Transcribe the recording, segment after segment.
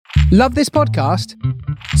Love this podcast?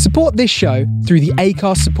 Support this show through the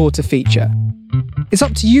Acast supporter feature. It's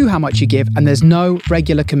up to you how much you give, and there's no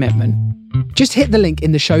regular commitment. Just hit the link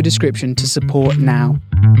in the show description to support now.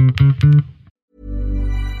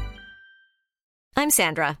 I'm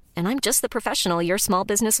Sandra, and I'm just the professional your small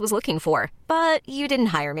business was looking for. But you didn't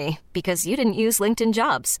hire me because you didn't use LinkedIn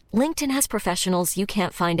Jobs. LinkedIn has professionals you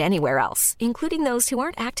can't find anywhere else, including those who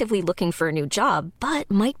aren't actively looking for a new job, but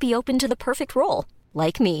might be open to the perfect role,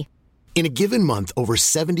 like me. In a given month, over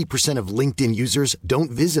 70% of LinkedIn users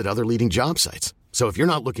don't visit other leading job sites. So if you're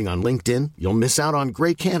not looking on LinkedIn, you'll miss out on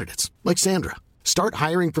great candidates like Sandra. Start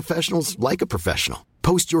hiring professionals like a professional.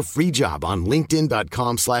 Post your free job on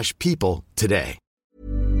linkedin.com/people today.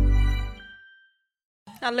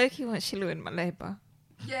 I low-key want Shilu in my Labour.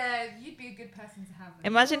 Yeah, you'd be a good person to have.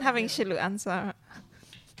 Imagine having Shilu and Sarah.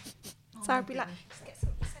 Sarah would be like, just get some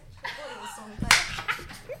essential oils on.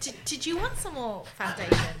 Did you want some more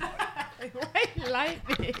foundation? why you like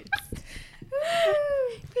this?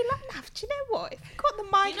 Be like, love, do you know what? If I got the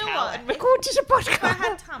mic out and recorded a podcast. If I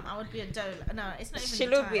had time, I would be a doula. No, it's not even She'll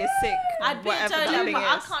the time. be a sick. I'd be a whatever doula, that but thing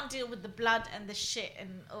I is. can't deal with the blood and the shit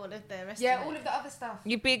and all of the rest Yeah, of it. all of the other stuff.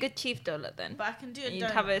 You'd be a good chief doula then. But I can do a You'd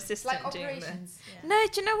doula. have an assistant Like doing operations. this. No,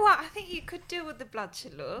 do you know what? I think you could deal with the blood,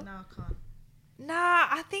 Shilu. No, I can't. Nah,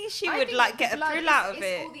 I think she I would think like the get a blood thrill is- out of it's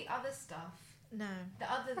it. all the other stuff. No. The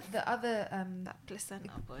other That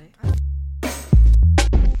placenta, boy.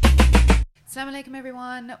 Assalamu alaikum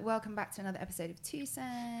everyone. Welcome back to another episode of Two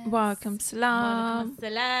Cents. Welcome, salam.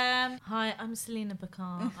 Salam. Hi, I'm Selina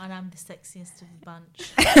Bakar and I'm the sexiest of the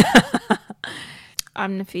bunch.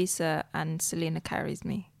 I'm Nafisa and Selina carries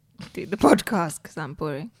me through the podcast because I'm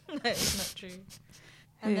boring. No, it's not true.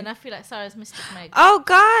 And then I feel like Sarah's Mystic Meg. Oh,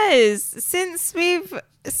 guys, since we've...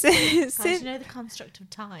 Since, How do you know the construct of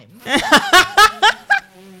time? I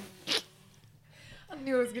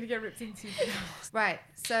knew I was going to get ripped into. Right,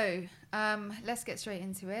 so let's get straight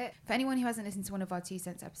into it. For anyone who hasn't listened to one of our 2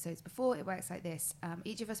 Cents episodes before, it works like this.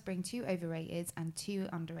 Each of us bring 2 overrated and 2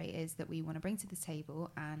 underrated that we want to bring to the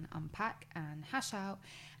table and unpack and hash out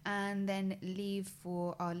and then leave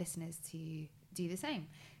for our listeners to do the same.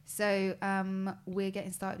 So we're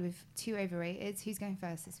getting started with 2 overrated. Who's going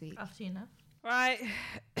first this week? After you know. Right.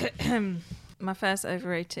 My first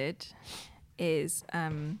overrated is...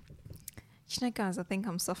 you know, guys, I think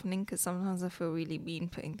I'm softening because sometimes I feel really mean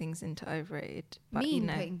putting things into overrated. But, Mean you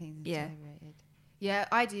know, putting things into yeah. overrated. Yeah,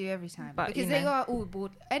 I do every time. But, because you they know. are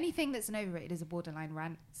all anything that's an overrated is a borderline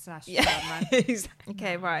rant / rant.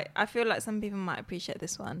 Okay, right. I feel like some people might appreciate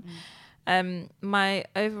this one. My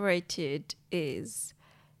overrated is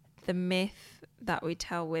the myth that we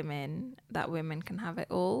tell women that women can have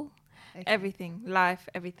it all. Okay. Everything, life,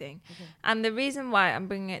 everything. Okay. And the reason why I'm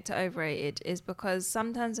bringing it to overrated is because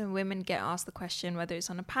sometimes when women get asked the question, whether it's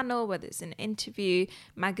on a panel, whether it's in an interview,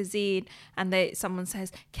 magazine, and someone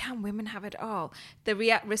says, can women have it all? The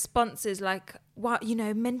response is like, what, you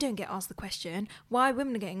know, men don't get asked the question. Why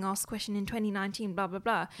women are getting asked the question in 2019, blah, blah,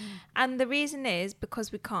 blah. And the reason is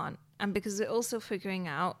because we can't. And because we're also figuring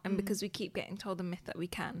out and because we keep getting told the myth that we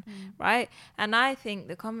can, right? And I think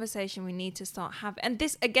the conversation we need to start having, and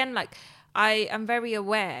this, again, like, I am very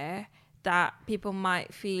aware that people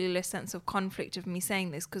might feel a sense of conflict of me saying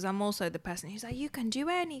this because I'm also the person who's like, you can do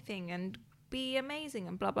anything and be amazing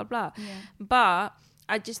and blah, blah, blah. Yeah. But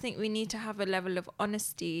I just think we need to have a level of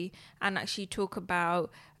honesty and actually talk about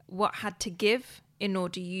what had to give in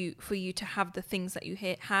order for you to have the things that you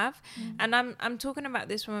have. And I'm talking about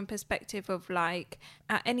this from a perspective of like,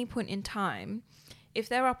 at any point in time, if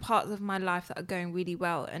there are parts of my life that are going really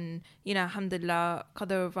well and, you know, alhamdulillah,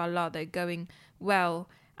 qadar of Allah, they're going well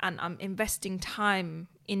and I'm investing time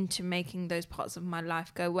into making those parts of my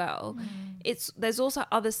life go well, there's also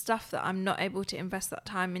other stuff that I'm not able to invest that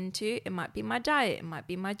time into. It might be my diet, it might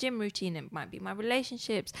be my gym routine, it might be my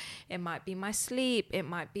relationships, it might be my sleep, it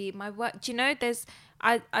might be my work. Do you know,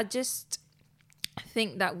 I just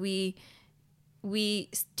think that we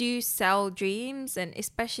do sell dreams, and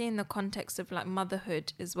especially in the context of like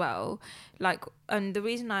motherhood as well. Like, and the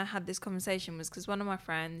reason I had this conversation was because one of my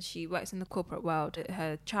friends, she works in the corporate world.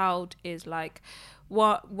 Her child is like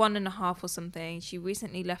 1.5 or something. She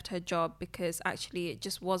recently left her job because actually it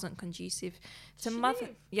just wasn't conducive to mother.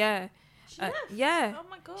 Yeah. Yeah. Oh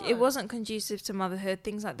my God. It wasn't conducive to motherhood.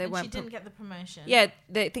 Things like She didn't get the promotion. Yeah,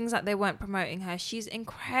 things like they weren't promoting her. She's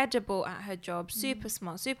incredible at her job, super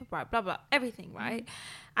smart, super bright, blah, blah, everything, right?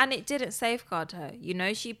 And it didn't safeguard her. You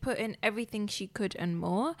know, she put in everything she could and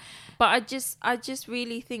more. But I just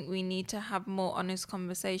really think we need to have more honest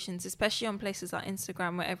conversations, especially on places like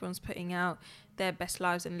Instagram where everyone's putting out their best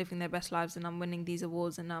lives and living their best lives, and I'm winning these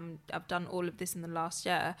awards and I've done all of this in the last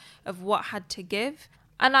year, of what had to give.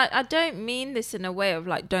 And I don't mean this in a way of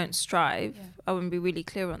like, don't strive. Yeah. I want to be really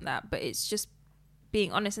clear on that. But it's just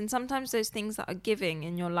being honest. And sometimes those things that are giving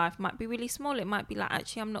in your life might be really small. It might be like,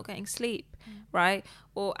 actually, I'm not getting sleep, right?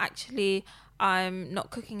 Or actually, I'm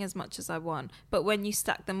not cooking as much as I want. But when you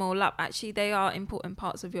stack them all up, actually, they are important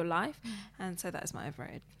parts of your life. And so that's my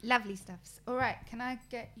overrated. Lovely stuffs. All right. Can I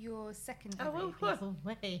get your second? Oh,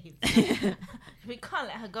 wait. We can't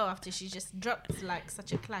let her go after she just dropped like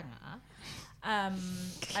such a clanger. I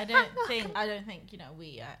don't think you know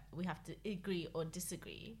we have to agree or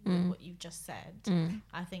disagree with what you've just said.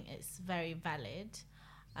 I think it's very valid,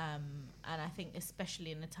 and I think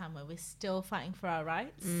especially in a time where we're still fighting for our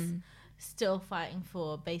rights, still fighting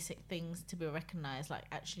for basic things to be recognized, like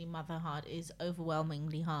actually motherhood is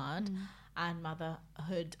overwhelmingly hard, and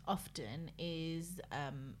motherhood often is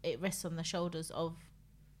it rests on the shoulders of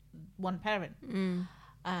one parent.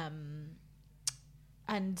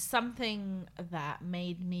 And something that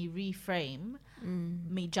made me reframe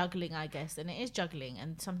me juggling, I guess, and it is juggling,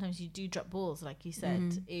 and sometimes you do drop balls, like you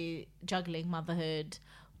said, juggling motherhood,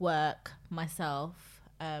 work, myself,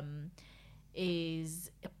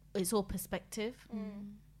 it's all perspective.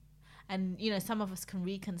 And, you know, some of us can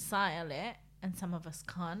reconcile it and some of us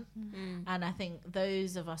can't. And I think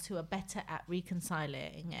those of us who are better at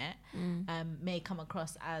reconciling it may come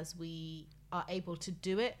across as we are able to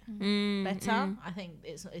do it better. I think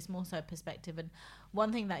it's more so perspective. And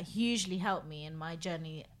one thing that hugely helped me in my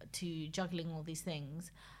journey to juggling all these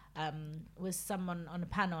things was someone on a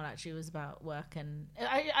panel. Actually, it was about work, and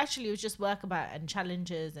it was just work about and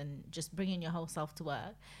challenges and just bringing your whole self to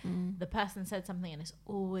work. The person said something and it's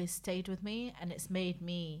always stayed with me, and it's made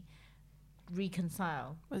me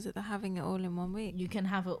reconcile. Was it the having it all in 1 week? You can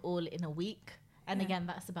have it all in a week. And again,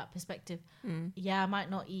 that's about perspective. Yeah, I might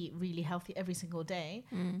not eat really healthy every single day,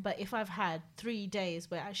 but if I've had 3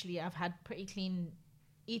 days where actually I've had pretty clean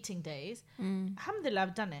eating days, alhamdulillah,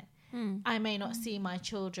 I've done it. I may not see my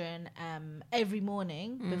children every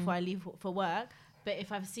morning before I leave for work, but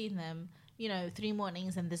if I've seen them, you know, 3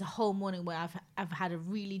 mornings and there's a whole morning where I've had a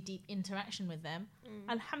really deep interaction with them,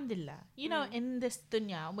 alhamdulillah. You know, in this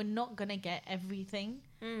dunya, we're not going to get everything.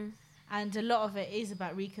 And a lot of it is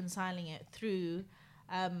about reconciling it through,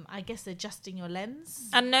 I guess, adjusting your lens.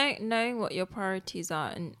 And knowing what your priorities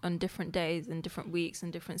are on different days and different weeks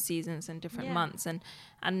and different seasons and different months, and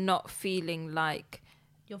not feeling like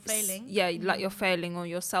you're failing. Like you're failing, or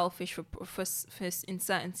you're selfish for in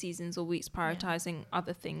certain seasons or weeks prioritizing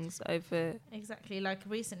other things over. Exactly. Like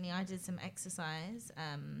recently I did some exercise.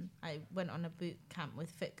 I went on a boot camp with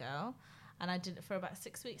Fit Girl, and I did it for about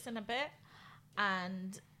 6 weeks and a bit.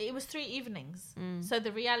 And it was 3 evenings. So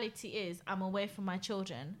the reality is I'm away from my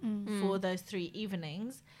children for those 3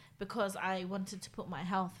 evenings because I wanted to put my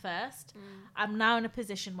health first. I'm now in a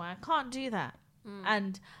position where I can't do that.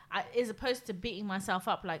 And as opposed to beating myself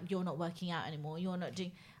up like, you're not working out anymore, you're not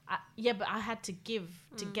doing... but I had to give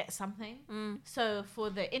to get something. So for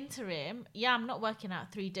the interim, I'm not working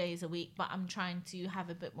out 3 days a week, but I'm trying to have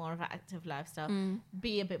a bit more of an active lifestyle,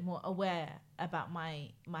 be a bit more aware about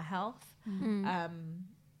my health.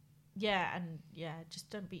 Just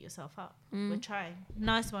don't beat yourself up. We're trying.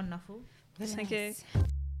 Nice one, Nuffle. Thank you.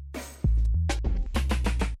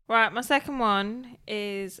 Right, my second one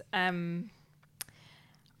is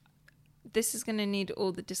this is going to need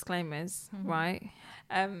all the disclaimers, right?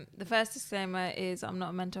 The first disclaimer is I'm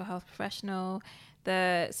not a mental health professional.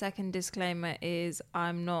 The second disclaimer is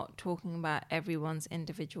I'm not talking about everyone's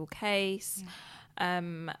individual case.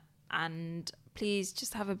 And please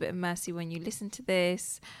just have a bit of mercy when you listen to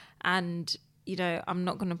this. And, you know, I'm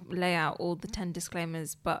not going to lay out all the 10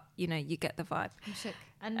 disclaimers, but, you know, you get the vibe. I'm shook.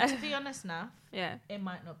 And to be honest now, it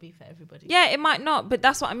might not be for everybody. Yeah, it might not, but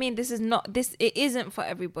that's what I mean. It isn't for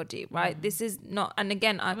everybody, right? This is not, and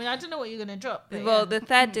again, I don't know what you're going to drop. Well, the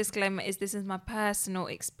third disclaimer is this is my personal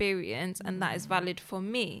experience, and that is valid for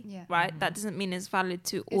me, right? That doesn't mean it's valid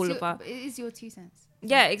to all of our... It is your 2 cents.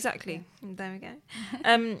 Yeah, exactly. There we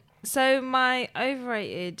go. So my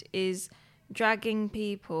overrated is dragging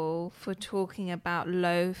people for talking about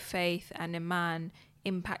low faith and iman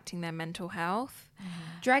impacting their mental health.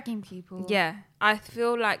 Dragging people. Yeah. I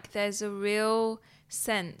feel like there's a real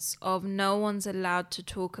sense of no one's allowed to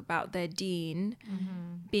talk about their deen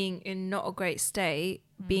being in not a great state,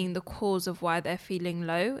 being the cause of why they're feeling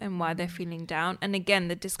low and why they're feeling down. And again,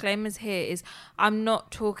 the disclaimers here is I'm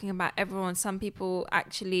not talking about everyone. Some people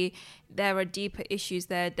actually, there are deeper issues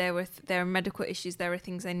there are medical issues, there are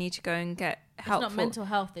things they need to go and get help It's not for. mental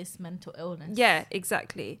health, it's mental illness. Yeah,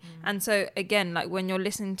 exactly. And so again, like when you're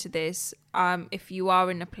listening to this, if you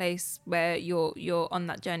are in a place where you're on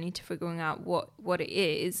that journey to figuring out what it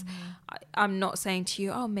is, I'm not saying to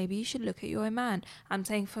you, oh, maybe you should look at your iman. I'm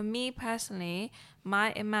saying for me personally,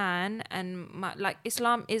 my iman and my, like,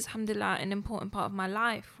 Islam is, alhamdulillah, an important part of my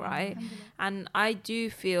life, right? And I do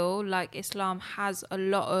feel like Islam has a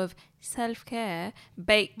lot of self-care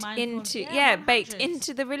baked into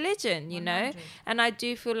the religion, you 100. Know. And I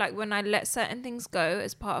do feel like when I let certain things go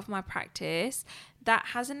as part of my practice, that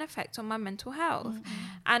has an effect on my mental health.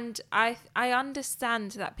 And I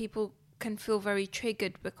understand that people can feel very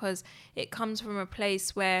triggered because it comes from a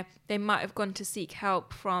place where they might have gone to seek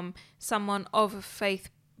help from someone of a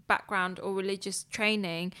faith background or religious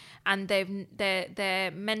training, and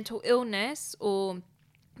their mental illness or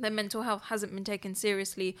their mental health hasn't been taken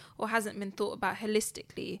seriously or hasn't been thought about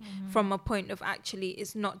holistically from a point of actually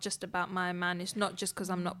it's not just about my man, it's not just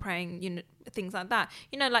because I'm not praying, you know, things like that.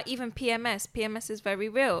 You know, like even PMS is very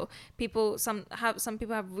real. Some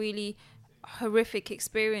people have really horrific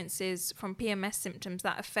experiences from PMS symptoms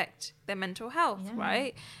that affect their mental health,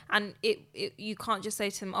 right? And it you can't just say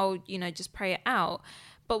to them, oh, you know, just pray it out.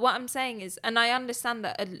 But what I'm saying is, and I understand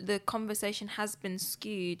that the conversation has been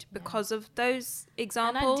skewed because of those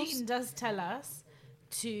examples. And our deen does tell us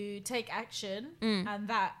to take action, and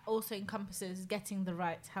that also encompasses getting the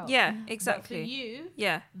right help. Yeah, exactly. But for you,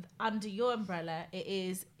 under your umbrella, it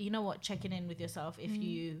is, you know what, checking in with yourself if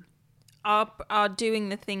you are doing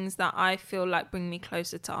the things that I feel like bring me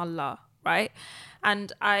closer to Allah, right?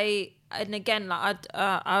 And again, like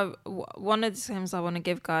one of the things I want to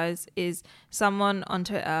give guys is someone on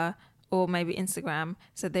Twitter or maybe Instagram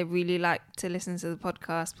said they really like to listen to the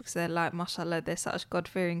podcast because they're like, mashallah, they're such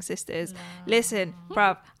God-fearing sisters. No. Listen,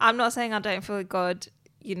 bruv, I'm not saying I don't feel God,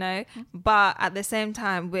 you know, but at the same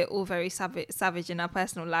time we're all very savage in our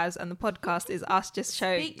personal lives, and the podcast is us just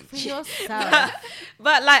showing. Speak for yourself.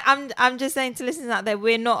 But like I'm just saying to listeners out there,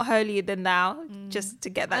 we're not holier than thou, just to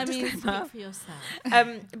get that disclaimer. Speak for yourself.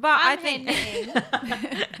 But I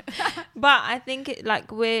think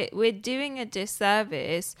like we're doing a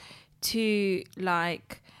disservice to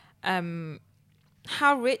like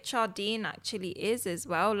how rich our deen actually is as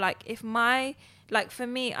well. Like for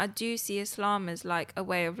me, I do see Islam as like a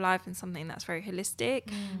way of life and something that's very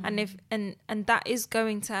holistic, and that is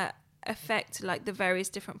going to affect like the various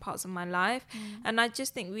different parts of my life. And I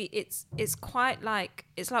just think it's quite like,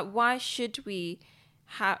 it's like, why should we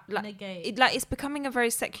have like it's becoming a very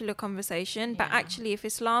secular conversation, but actually if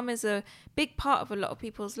Islam is a big part of a lot of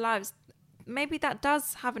people's lives, maybe that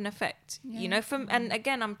does have an effect, you know, and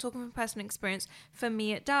again, I'm talking from personal experience. For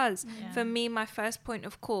me, it does. For me, my first point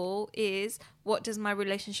of call is, what does my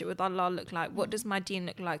relationship with Allah look like? What does my deen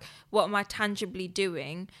look like? What am I tangibly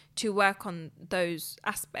doing to work on those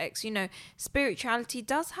aspects? You know, spirituality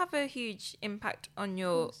does have a huge impact on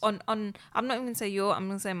your, on I'm not even going to say I'm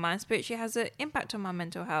going to say mine. Spirituality has an impact on my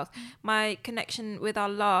mental health. My connection with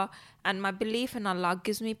Allah and my belief in Allah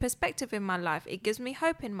gives me perspective in my life. It gives me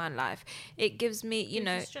hope in my life. It gives me, you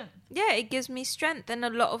know, it gives me strength, and a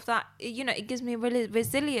lot of that, you know, it gives me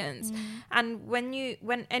resilience. And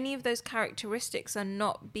when any of those characteristics are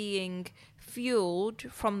not being fueled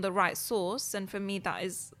from the right source, and for me that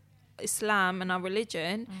is Islam and our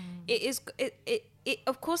religion, it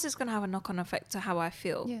of course it's going to have a knock-on effect to how I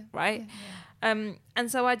feel, right? And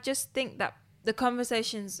so I just think that the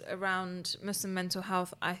conversations around Muslim mental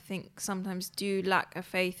health, I think, sometimes do lack a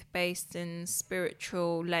faith-based and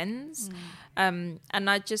spiritual lens. And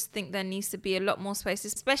I just think there needs to be a lot more space,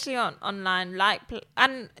 especially online.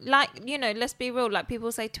 You know, let's be real. Like,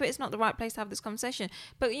 people say Twitter's not the right place to have this conversation.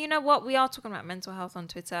 But you know what? We are talking about mental health on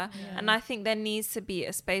Twitter. And I think there needs to be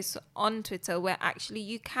a space on Twitter where actually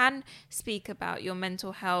you can speak about your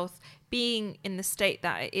mental health being in the state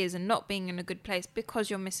that it is and not being in a good place because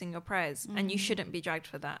you're missing your prayers, and you shouldn't be dragged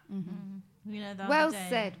for that. You know, well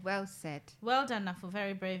said. Well done, Nafal.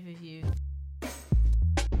 Very brave of you.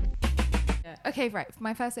 Okay, right.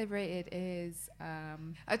 My first overrated is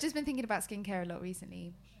I've just been thinking about skincare a lot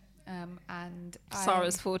recently, and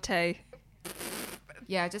Sarah's forte.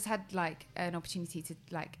 Yeah, I just had like an opportunity to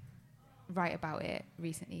like write about it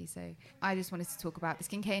recently, so I just wanted to talk about the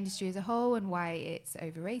skincare industry as a whole and why it's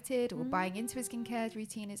overrated, or buying into a skincare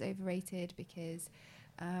routine is overrated, because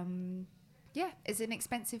it's an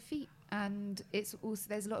expensive feat, and it's also,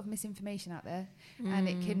 there's a lot of misinformation out there, and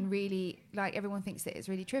it can really, like, everyone thinks that it's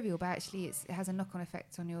really trivial, but actually it has a knock-on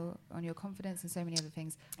effect on your confidence and so many other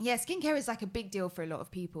things. Yeah, skincare is like a big deal for a lot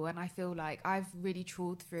of people, and I feel like I've really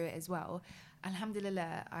trawled through it as well.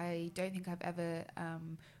 Alhamdulillah, I don't think I've ever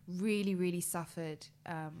really suffered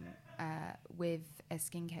with a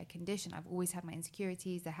skincare condition. I've always had my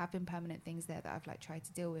insecurities. There have been permanent things there that I've like tried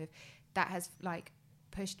to deal with. That has like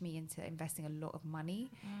pushed me into investing a lot of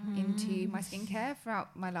money into my skincare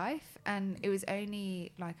throughout my life, and it was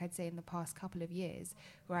only like I'd say in the past couple of years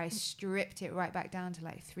where I stripped it right back down to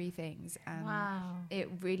like 3 things, and it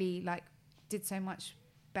really like did so much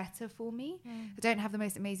better for me. I don't have the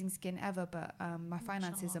most amazing skin ever, but my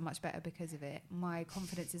finances are much better because of it. My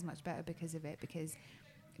confidence is much better because of it, because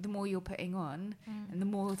the more you're putting on and the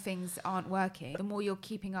more things aren't working, the more you're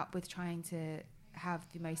keeping up with trying to have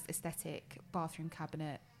the most aesthetic bathroom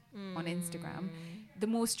cabinet on Instagram, the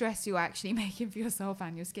more stress you're actually making for yourself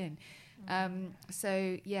and your skin.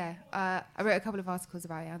 So yeah, I wrote a couple of articles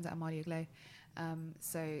about it under Amalia Glow,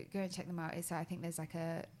 so go and check them out. I think there's like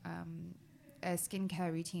a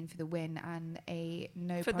skincare routine for the win and a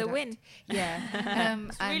no for product. The win. Yeah.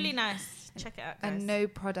 It's really nice. Check it out, guys. And no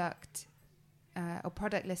product or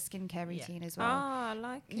productless skincare routine as well. I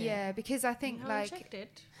like it. Yeah, because I think like checked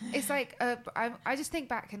it. it's like I just think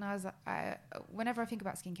back, and I was whenever I think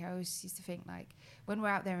about skincare, I always used to think like when we're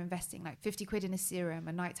out there investing like 50 quid in a serum,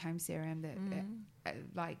 a nighttime serum that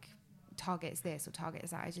like targets this or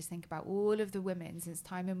targets that, I just think about all of the women since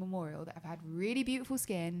time immemorial that have had really beautiful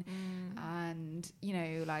skin and, you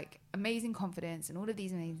know, like amazing confidence and all of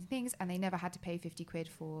these amazing things, and they never had to pay 50 quid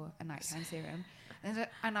for a nighttime serum.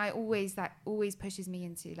 And I always, that always pushes me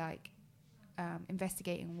into like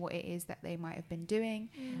investigating what it is that they might have been doing,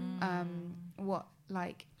 what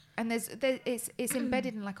like, and it's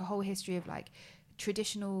embedded in like a whole history of like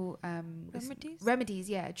traditional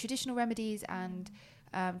traditional remedies and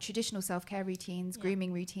traditional self-care routines,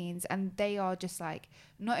 grooming routines, and they are just like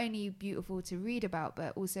not only beautiful to read about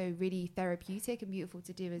but also really therapeutic and beautiful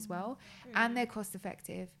to do as well, and they're cost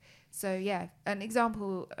effective. So yeah, an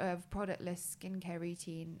example of productless skincare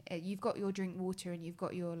routine, you've got your drink water and you've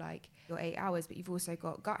got your like your 8 hours, but you've also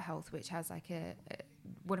got gut health, which has like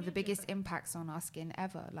one of the biggest impacts on our skin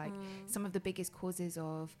ever, like some of the biggest causes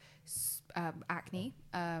of acne,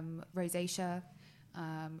 rosacea,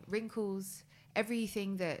 wrinkles,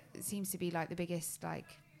 everything that seems to be like the biggest, like,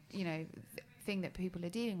 you know, thing that people are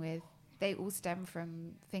dealing with, they all stem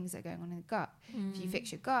from things that are going on in the gut. If you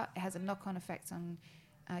fix your gut, it has a knock-on effect on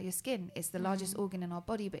your skin. It's the largest organ in our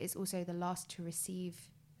body, but it's also the last to receive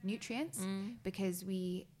nutrients because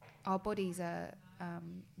our bodies are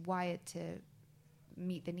wired to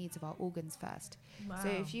meet the needs of our organs first. So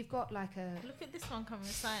if you've got like look at this one coming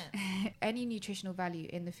with science. any nutritional value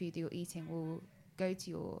in the food that you're eating will go to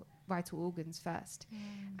your vital organs first,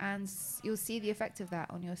 and you'll see the effect of that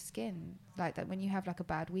on your skin, like that when you have like a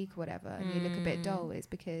bad week or whatever and you look a bit dull, it's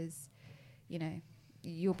because, you know,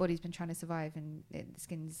 your body's been trying to survive and the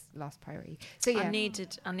skin's last priority. So yeah, I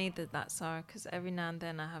needed that, Sarah, because every now and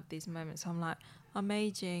then I have these moments. I'm like, I'm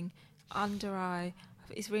aging, under eye,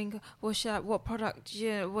 it's wrinkle. What product?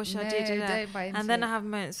 Yeah, what should I do today? And then I have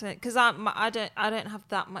moments because I don't have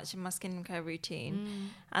that much in my skincare routine,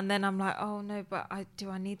 and then I'm like, oh no, but I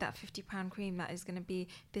need that £50 cream that is going to be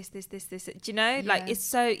this. Do you know? Like it's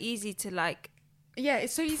so easy to like. Yeah,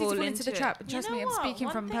 it's so easy to fall into the trap. Trust me, I'm speaking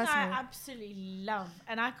from personal. One thing I absolutely love,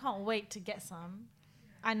 and I can't wait to get some,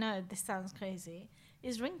 I know this sounds crazy,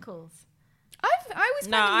 is wrinkles.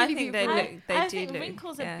 I think they do look.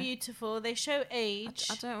 Wrinkles are beautiful. They show age.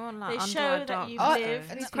 I don't want like they under show that you've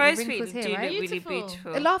lived. Crow's feet do look really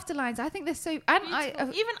beautiful. The laughter lines, I think they're so. And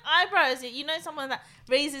even eyebrows. You know, someone that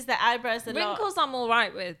raises their eyebrows a lot. Wrinkles, I'm all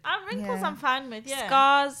right with. Wrinkles, I'm fine with. Yeah.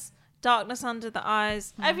 Scars, darkness under the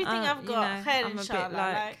eyes. Everything I've got, you know, hair I'm a inshallah. bit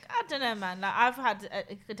like I don't know, man. Like I've had,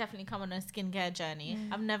 it could definitely come on a skincare journey.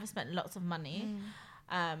 I've never spent lots of money.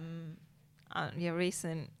 Your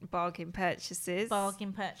recent bargain purchases.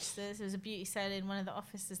 It was a beauty sale in one of the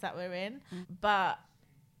offices that we're in, but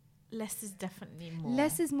less is definitely more.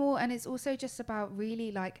 Less is more, and it's also just about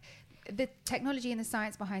really like the technology and the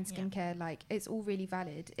science behind skincare. Like it's all really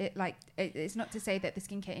valid. It's not to say that the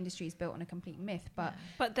skincare industry is built on a complete myth, but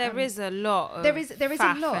there is a lot of there is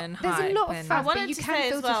a lot. There's a lot of faff, I wanted but you to can say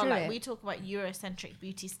as filter well, through like it. we talk about Eurocentric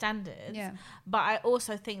beauty standards, but I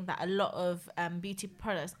also think that a lot of beauty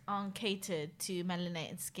products aren't catered to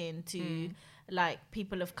melanated skin, to like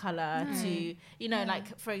people of color to, you know,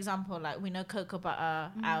 like for example, like we know cocoa butter,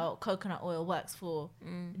 our coconut oil works for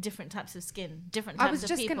different types of skin, different types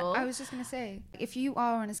of people. I was just gonna say, if you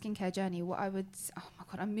are on a skincare journey, what I would, oh my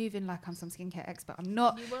god, I'm moving like I'm some skincare expert. I'm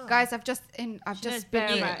not, guys. I've just been.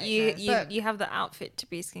 You have the outfit to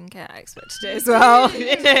be skincare expert today as well.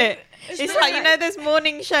 It's like, you know, there's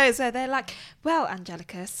morning shows where they're like, well,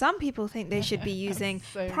 Angelica, some people think they should be using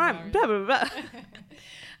prime, blah blah blah.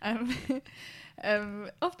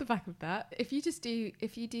 Off the back of that, if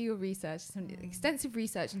you do your research, some extensive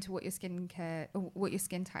research into what your skincare or what your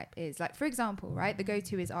skin type is, like for example, right, the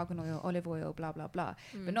go-to is argan oil, olive oil, blah blah blah,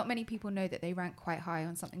 but not many people know that they rank quite high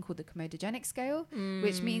on something called the comedogenic scale,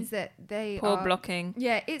 which means that they pore blocking.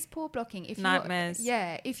 Yeah, it's pore blocking. If nightmares.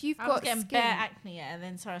 If you've I got was getting skin, bare acne, and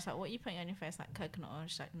then Sarah's like, "What are you putting on your face?" Like coconut oil.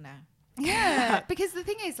 She's like, "No." Yeah, because the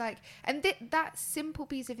thing is, like, and that simple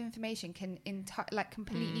piece of information can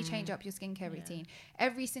completely change up your skincare routine.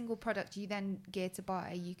 Every single product you then gear to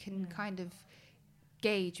buy, you can kind of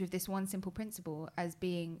gauge with this one simple principle as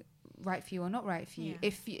being right for you or not right for you.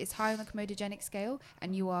 If it's high on the comedogenic scale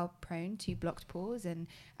and you are prone to blocked pores and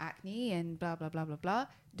acne and blah blah blah blah blah,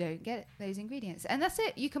 don't get those ingredients, and that's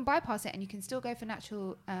it. You can bypass it and you can still go for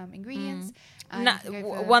natural ingredients.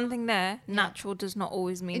 One thing there, natural does not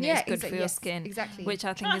always mean it's good for your skin, exactly, which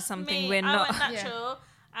I think Trust is something me, we're I not went natural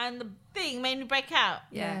and the thing made me break out.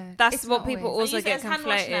 That's It's what not people always. also I use get it as hand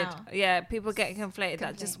wash conflated. now. People get conflated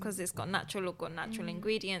that just because it's got natural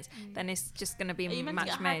ingredients, then it's just going to be Are you meant to match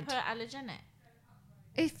get made. hypoallergenic?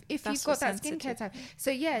 If you've That's got that sensitive. skincare type.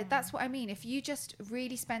 So that's what I mean. If you just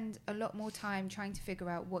really spend a lot more time trying to figure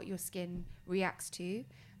out what your skin reacts to,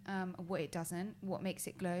 what it doesn't, what makes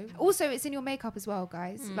it glow. Also, it's in your makeup as well,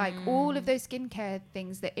 guys. Like all of those skincare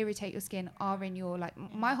things that irritate your skin are in your, like,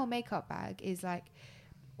 my whole makeup bag is like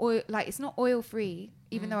oil, like it's not oil free,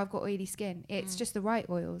 even though I've got oily skin. It's just the right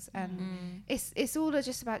oils, and it's all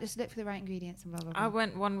just about just look for the right ingredients and blah blah blah. I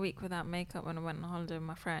went 1 week without makeup when I went on holiday with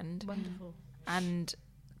my friend. Wonderful. And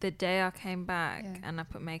the day I came back and I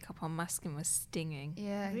put makeup on, my skin was stinging.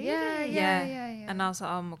 Yeah. And I was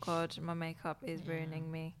like, oh my god, my makeup is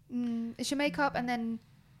ruining me. It's your makeup and then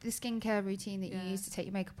the skincare routine that you use to take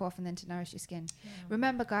your makeup off and then to nourish your skin.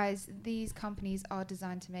 Remember, guys, these companies are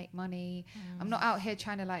designed to make money. I'm not out here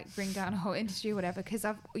trying to like bring down a whole industry or whatever, because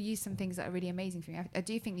I've used some things that are really amazing for me. I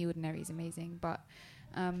do think The Ordinary is amazing, but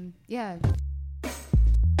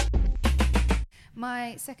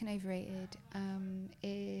my second overrated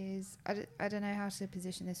is, I don't know how to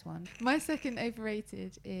position this one. My second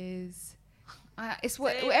overrated is, it's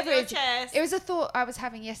whatever it is. It was a thought I was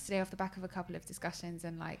having yesterday off the back of a couple of discussions,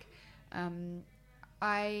 and like,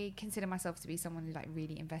 I consider myself to be someone who like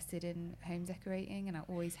really invested in home decorating, and I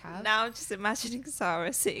always have. Now I'm just imagining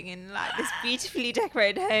Sarah sitting in like this beautifully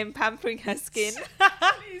decorated home, pampering her skin.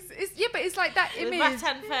 But it's like that image. With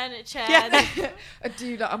rattan furniture. I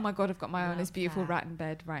do like, oh my god, I've got my own this beautiful rattan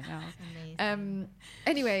bed right now. Amazing.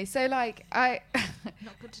 Anyway, so like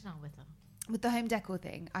not good to know with the home decor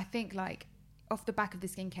thing, I think like off the back of the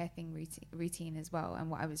skincare thing routine as well, and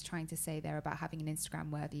what I was trying to say there about having an Instagram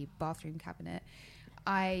worthy bathroom cabinet,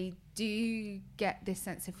 I do get this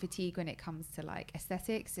sense of fatigue when it comes to like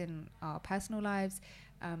aesthetics in our personal lives,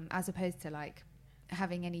 as opposed to like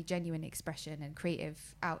having any genuine expression and creative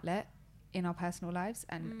outlet in our personal lives,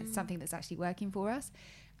 and something that's actually working for us.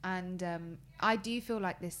 And I do feel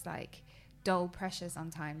like this like dull pressure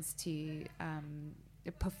sometimes to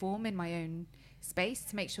perform in my own space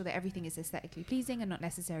to make sure that everything is aesthetically pleasing and not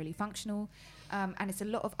necessarily functional, and it's a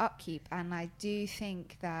lot of upkeep. And I do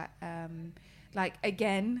think that like,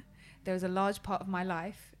 again, there was a large part of my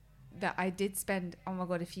life that I did spend, oh my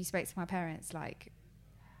god, if you spoke to my parents like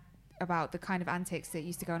about the kind of antics that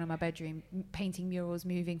used to go on in my bedroom, painting murals,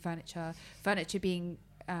 moving furniture being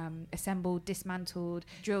assembled, dismantled,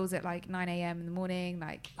 drills at like 9 a.m. in the morning,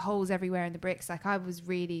 like holes everywhere in the bricks. Like I was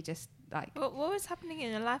really just like... What was happening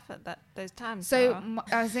in your life at those times? So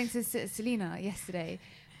I was saying to Selina yesterday,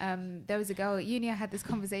 there was a girl at uni I had this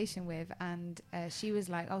conversation with, and she was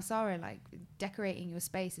like, oh, Sarah, like decorating your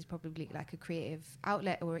space is probably like a creative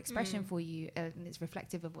outlet or expression for you, and it's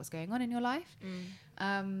reflective of what's going on in your life.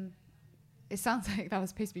 It sounds like that was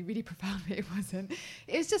supposed to be really profound, but it wasn't.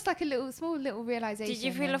 It was just like a small little realization. Did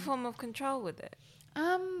you feel a form of control with it?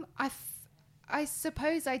 I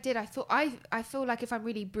suppose I did. I feel like, if I'm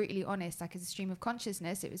really brutally honest, like as a stream of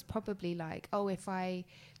consciousness, it was probably like, oh, if I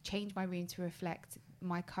change my room to reflect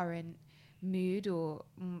my current mood or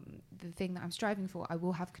the thing that I'm striving for, I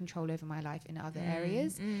will have control over my life in other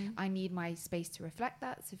areas. I need my space to reflect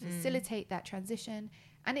that, to facilitate that transition.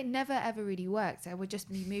 And it never ever really worked. I would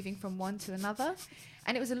just be moving from one to another,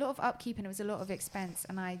 and it was a lot of upkeep and it was a lot of expense.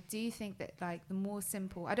 And I do think that like the more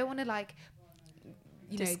simple, I don't want to like,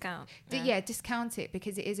 you discount discount it,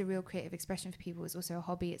 because it is a real creative expression for people. It's also a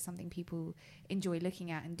hobby. It's something people enjoy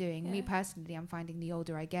looking at and doing. Me personally, I'm finding the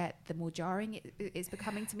older I get, the more jarring it's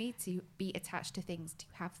becoming to me to be attached to things, to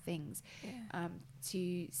have things,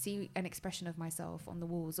 to see an expression of myself on the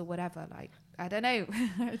walls or whatever. Like, I don't know.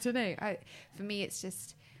 For me, it's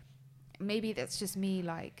just, maybe that's just me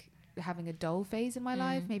like having a dull phase in my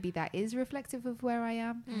life. Maybe that is reflective of where I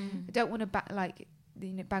am. I don't want to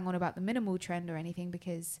bang on about the minimal trend or anything,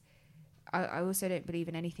 because I also don't believe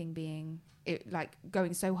in anything being like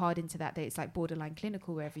going so hard into that it's like borderline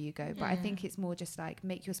clinical wherever you go. But I think it's more just like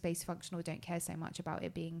make your space functional. Don't care so much about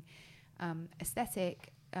it being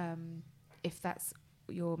aesthetic. If that's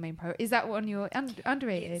your main priority. Is that one your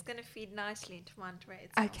underrated? It's going to feed nicely into my underrated.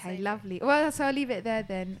 Okay, lovely. Well, so I'll leave it there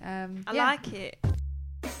then. I like it.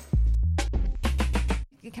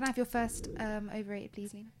 Can I have your first overrated,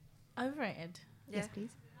 please, Lena? Overrated? Yes, please.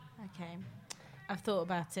 Okay. I've thought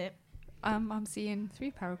about it. I'm seeing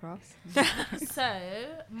 3 paragraphs. So,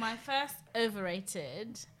 my first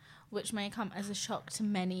overrated, which may come as a shock to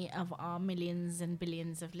many of our millions and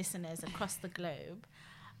billions of listeners across the globe,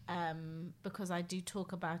 because I do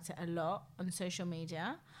talk about it a lot on social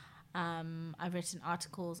media. I've written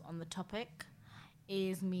articles on the topic,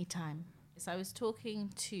 is me time. So I was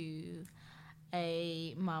talking to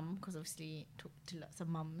a mum, because obviously talk to lots of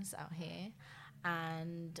mums out here,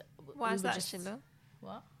 and why is that, Sheila?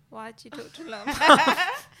 What? Why do you talk to love?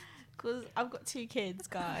 Because I've got 2 kids,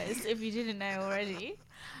 guys, if you didn't know already.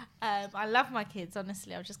 I love my kids,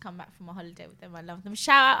 honestly. I've just come back from a holiday with them. I love them.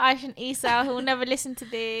 Shout out Aisha and Isa, who will never listen to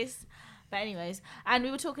this. But anyways, and we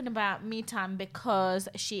were talking about me time because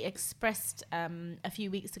she expressed a few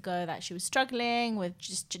weeks ago that she was struggling with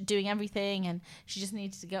just doing everything and she just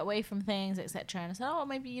needed to get away from things, etc. And I said, oh,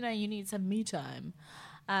 maybe, you need some me time.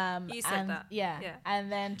 You said that. Yeah. And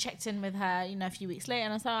then checked in with her, a few weeks later,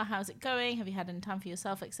 and I said, oh, how's it going? Have you had any time for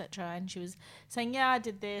yourself, etc.? And she was saying, yeah, I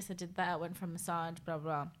did this, I did that, I went for a massage, blah,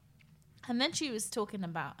 blah. And then she was talking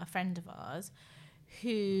about a friend of ours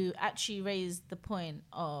who actually raised the point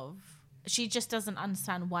of she just doesn't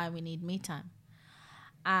understand why we need me time.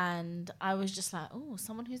 And I was just like, oh,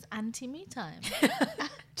 someone who's anti-me time.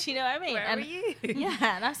 Do you know what I mean? Where are you? Yeah,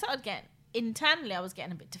 and I started getting... Internally, I was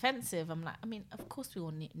getting a bit defensive. I'm like, of course we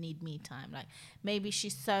all need me time. Like, maybe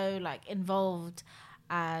she's so like involved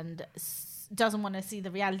and doesn't want to see the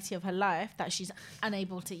reality of her life that she's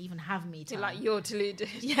unable to even have me time. Like, you're deluded.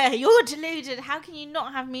 Yeah, you're deluded. How can you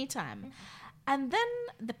not have me time? And then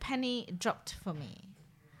the penny dropped for me.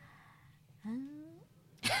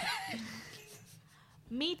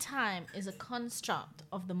 Me time is a construct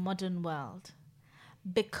of the modern world.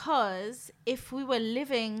 Because if we were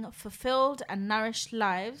living fulfilled and nourished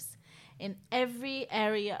lives in every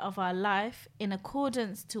area of our life in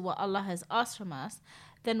accordance to what Allah has asked from us,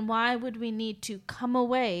 then why would we need to come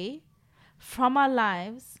away from our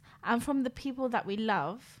lives and from the people that we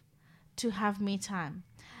love to have me time?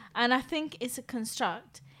 And I think it's a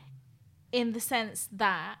construct in the sense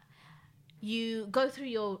that you go through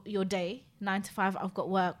your day, 9 to 5, I've got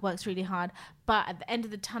work's really hard. But at the end of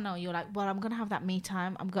the tunnel, you're like, well, I'm going to have that me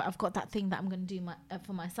time. I've got that thing that I'm going to do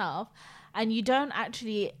for myself. And you don't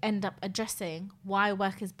actually end up addressing why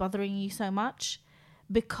work is bothering you so much,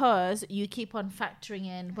 because you keep on factoring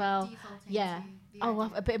in, well,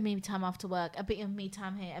 a bit of me time after work, a bit of me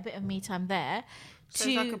time here, a bit of me time there. So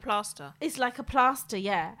it's like a plaster. It's like a plaster,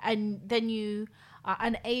 yeah. And then you are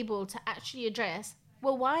unable to actually address,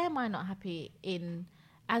 well, why am I not happy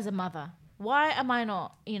as a mother? Why am I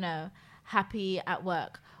not, happy at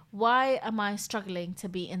work? Why am I struggling to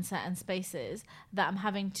be in certain spaces that I'm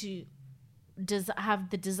having to have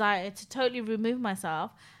the desire to totally remove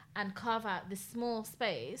myself and carve out this small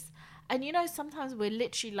space? And, sometimes we're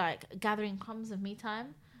literally like gathering crumbs of me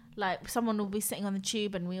time. Like someone will be sitting on the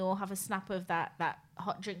tube and we all have a snap of that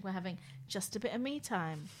hot drink we're having, just a bit of me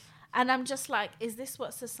time. And I'm just like, is this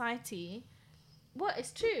what society... What?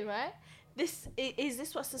 It's true, right? Is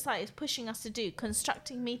this what society is pushing us to do?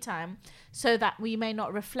 Constructing me time so that we may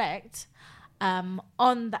not reflect on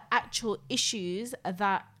the actual issues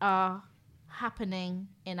that are happening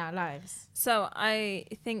in our lives. So I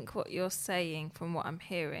think what you're saying, from what I'm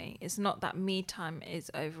hearing, is not that me time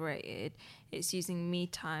is overrated. It's using me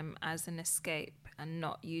time as an escape and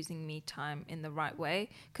not using me time in the right way.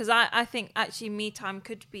 Because I think actually me time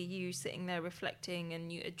could be you sitting there reflecting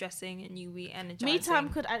and you addressing and you re-energizing. Me time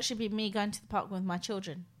could actually be me going to the park with my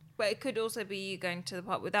children. But it could also be you going to the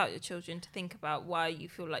park without your children to think about why you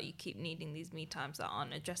feel like you keep needing these me times that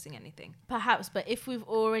aren't addressing anything. Perhaps, but if we've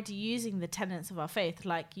already using the tenets of our faith,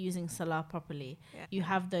 like using Salah properly, you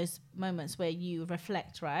have those moments where you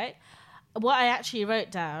reflect, right? What I actually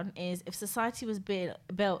wrote down is if society was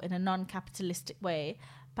built in a non-capitalistic way,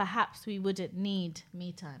 perhaps we wouldn't need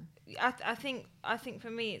me time. I think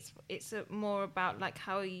for me it's more about like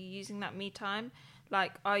how are you using that me time.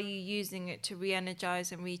 Like, are you using it to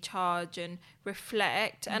re-energize and recharge and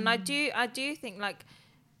reflect? And I do think like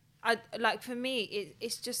for me,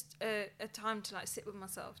 it's just a time to like sit with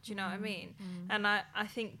myself. Do you know what I mean? And I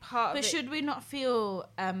think part of it. But should we not feel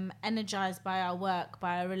energized by our work,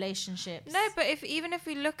 by our relationships? No, but even if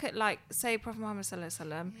we look at like say Prophet Muhammad sallallahu alaihi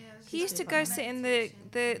wasallam, he used to go sit in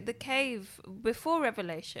the cave before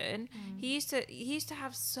Revelation. He used to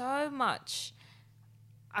have so much,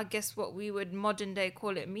 I guess what we would modern day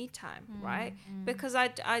call it me time, right? Because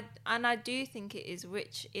I do think it is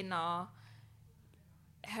rich in our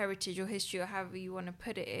heritage or history or however you want to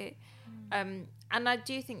put it. And I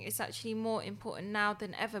do think it's actually more important now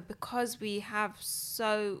than ever because we have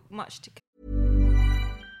so much to.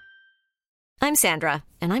 I'm Sandra,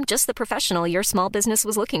 and I'm just the professional your small business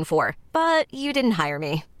was looking for. But you didn't hire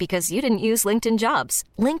me because you didn't use LinkedIn Jobs.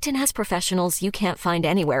 LinkedIn has professionals you can't find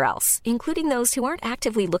anywhere else, including those who aren't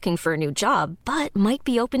actively looking for a new job, but might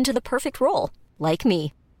be open to the perfect role, like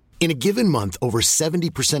me. In a given month, over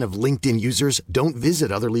 70% of LinkedIn users don't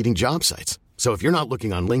visit other leading job sites. So if you're not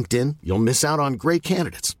looking on LinkedIn, you'll miss out on great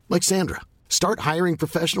candidates like Sandra. Start hiring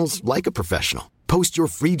professionals like a professional. Post your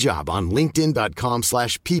free job on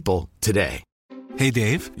linkedin.com/people today. Hey,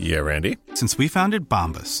 Dave. Yeah, Randy. Since we founded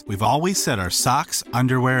Bombas, we've always said our socks,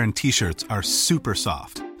 underwear, and T-shirts are super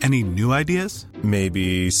soft. Any new ideas?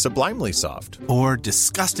 Maybe sublimely soft. Or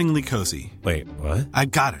disgustingly cozy. Wait, what? I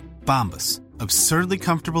got it. Bombas. Absurdly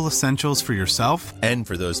comfortable essentials for yourself and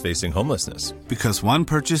for those facing homelessness. Because one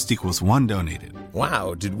purchased equals one donated.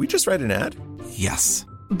 Wow, did we just write an ad? Yes.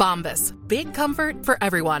 Bombas. Big comfort for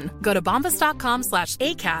everyone. Go to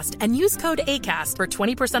bombas.com/ACAST and use code ACAST for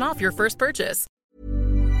 20% off your first purchase.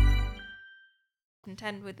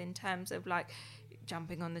 Contend with in terms of like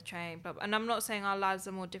jumping on the train, blah, blah. And I'm not saying our lives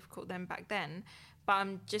are more difficult than back then, but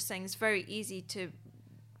I'm just saying it's very easy to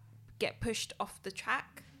get pushed off the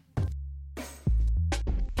track.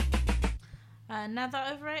 Another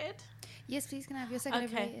overrated? Yes, please, can I have your second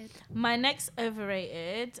overrated? My next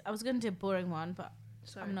overrated, I was going to do a boring one, but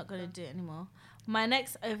I'm not going to do it anymore. My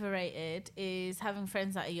next overrated is having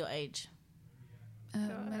friends that are your age.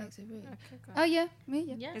 My next overrated. Okay, oh, yeah,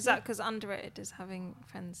 me, yeah. Is that because underrated is having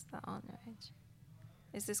friends that aren't your age?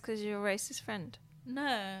 Is this because you're a racist friend?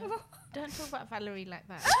 No. Don't talk about Valerie like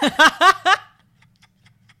that.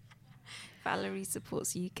 Valerie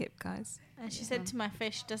supports UKIP, guys. And she said to my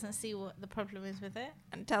face she doesn't see what the problem is with it.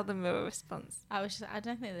 And tell them your response. I was just, I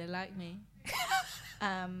don't think they like me.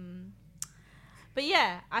 But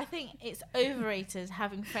yeah, I think it's overrated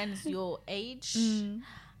having friends your age.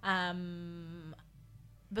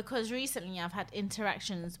 Because recently I've had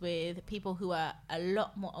interactions with people who are a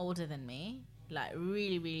lot more older than me, like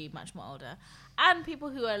really, really much more older, and people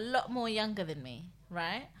who are a lot more younger than me,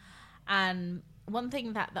 right? And one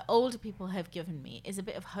thing that the older people have given me is a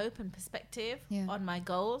bit of hope and perspective on my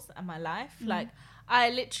goals and my life. Like, I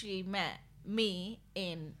literally met me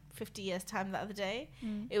in 50 years time the other day.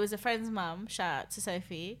 It was a friend's mum, shout out to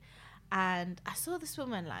Sophie, and I saw this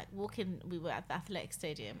woman like walking. We were at the athletic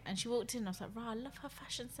stadium and she walked in and I was like, I love her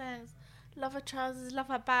fashion sense, love her trousers, love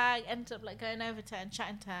her bag. Ended up like going over to her and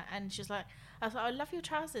chatting to her, and she was like, I was like, I love your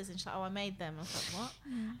trousers, and she's like, I made them. I was like, what?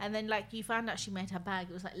 And then like you found out she made her bag.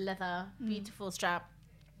 It was like leather, beautiful strap,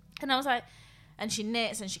 and I was like, and she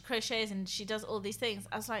knits and she crochets and she does all these things.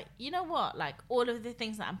 I was like, you know what? Like all of the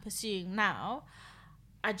things that I'm pursuing now,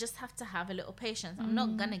 I just have to have a little patience. I'm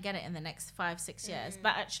not gonna get it in the next 5-6 years,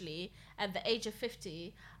 but actually at the age of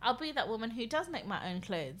 50 I'll be that woman who does make my own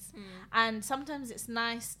clothes. And sometimes it's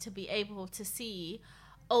nice to be able to see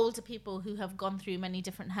older people who have gone through many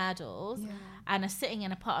different hurdles and are sitting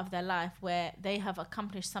in a part of their life where they have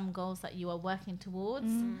accomplished some goals that you are working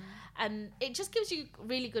towards. And it just gives you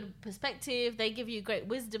really good perspective. They give you great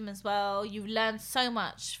wisdom as well. You learn so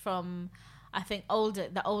much from, I think,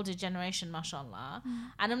 the older generation, mashallah.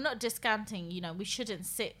 And I'm not discounting, you know, we shouldn't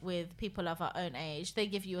sit with people of our own age. They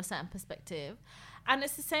give you a certain perspective. And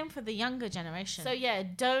it's the same for the younger generation. So yeah,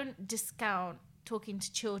 don't discount talking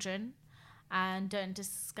to children and don't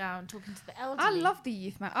discount talking to the elderly. I love the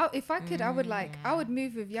youth, man. If I could, I would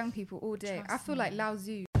move with young people all day. I feel like Lao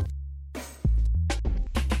Tzu.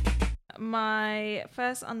 my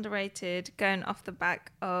first underrated, going off the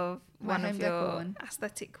back of one of your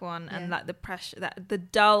aesthetic one, and like the pressure, that the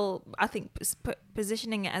dull, I think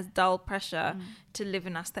positioning it as dull pressure to live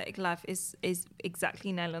an aesthetic life is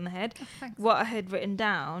exactly nail on the head. What I had written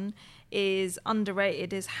down is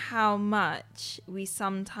underrated is how much we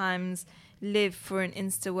sometimes live for an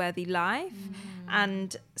Insta-worthy life.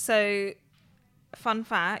 And so, fun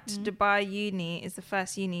fact, Dubai Uni is the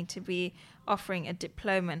first uni to be offering a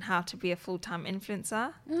diploma in how to be a full-time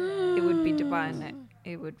influencer. It would be Dubai, isn't it?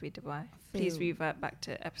 It would be Dubai. Please revert back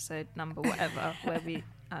to episode number whatever where we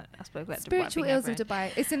I spoke about Spiritual Dubai Ills of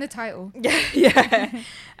Dubai. It's in the title. Yeah.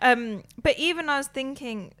 But even I was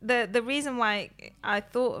thinking the reason why I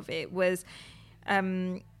thought of it was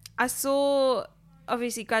I saw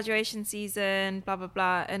obviously graduation season, blah blah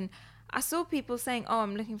blah, and I saw people saying, "Oh,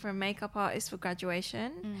 I'm looking for a makeup artist for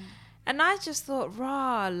graduation," and I just thought,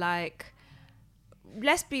 like,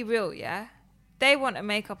 let's be real, yeah. They want a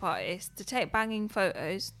makeup artist to take banging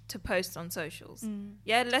photos to post on socials.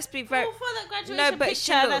 Yeah, let's be very... for the graduation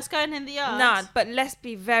picture that's going in the yard. Nah, but let's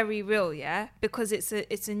be very real, yeah? Because it's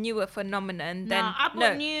a newer phenomenon. I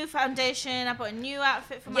bought new foundation. I bought a new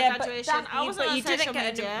outfit for my graduation. I wasn't on social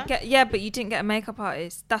media. But you didn't get a makeup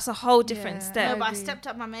artist. That's a whole different step. No, but I stepped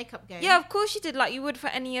up my makeup game. Yeah, of course you did, like you would for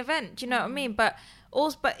any event. Do you know what I mean? But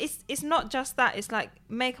it's not just that. It's like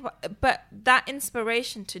makeup, but that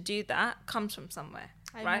inspiration to do that comes from somewhere,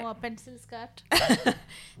 right? I wore a pencil skirt.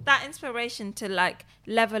 That inspiration to like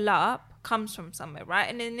level up comes from somewhere, right?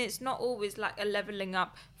 And then it's not always like a leveling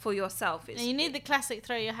up for yourself. And you need the classic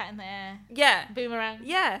throw your hat in the air. Yeah. Boomerang.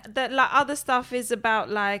 Yeah. The like other stuff is about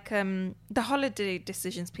like the holiday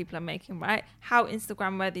decisions people are making, right? How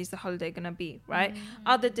Instagram worthy is the holiday gonna be, right?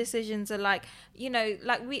 Other decisions are like, you know,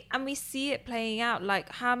 like we see it playing out. Like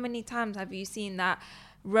how many times have you seen that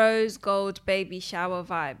rose gold baby shower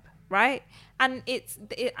vibe, right? And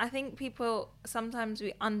I think people sometimes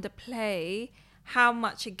we underplay how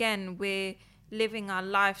much again we're living our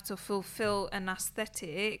life to fulfill an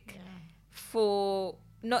aesthetic for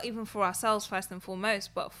not even for ourselves first and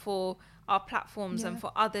foremost, but for our platforms and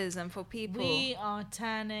for others and for people. We are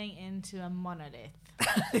turning into a monolith.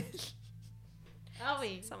 Are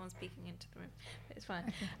we? Someone's peeking into the room. It's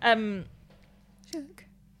fine.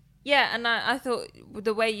 Yeah, and I thought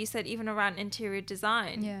the way you said, even around interior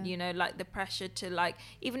design, you know, like the pressure to like,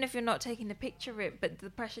 even if you're not taking a picture of it, but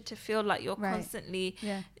the pressure to feel like you're constantly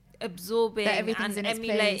absorbing and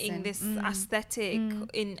emulating this aesthetic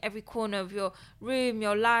in every corner of your room,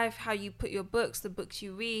 your life, how you put your books, the books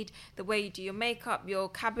you read, the way you do your makeup, your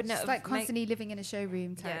cabinet. It's like constantly living in a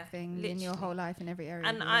showroom type thing literally. In your whole life in every area.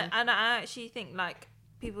 And I actually think like,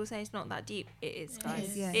 people say it's not that deep. It is,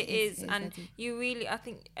 guys. It is. And you really, I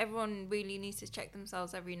think everyone really needs to check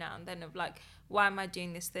themselves every now and then of like, why am I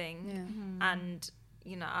doing this thing? And,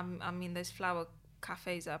 you know, I mean, those flower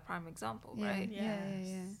cafes are a prime example, right? Yeah.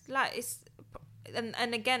 Like, it's...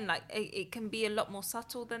 And again, like, it can be a lot more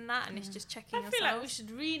subtle than that, and it's just checking yourself. I feel like we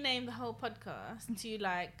should rename the whole podcast to,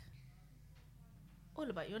 like, all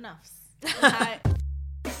about your nuffs. Like,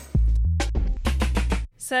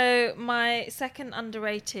 so my second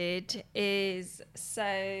underrated is, so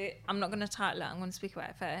I'm not going to title it, I'm going to speak about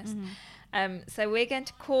it first. So we're going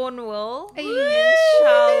to Cornwall,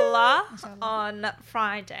 inshallah, on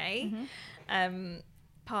Friday.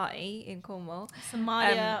 Party in Cornwall.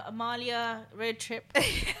 Amalia road trip.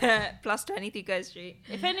 Plus 23 Go Street.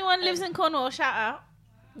 If anyone lives in Cornwall, shout out.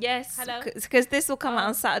 Yes. Hello. Because this will come out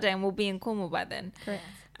on Saturday and we'll be in Cornwall by then. Correct.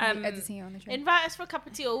 Editing you on the train. Invite us for a cup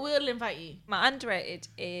of tea or we'll invite you. My underrated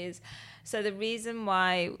is, so the reason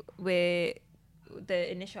why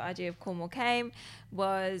the initial idea of Cornwall came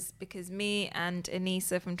was because me and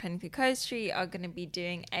Anissa from 23 Coast Street are going to be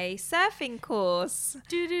doing a surfing course.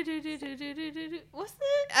 What's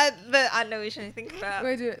that? I know which one you think about.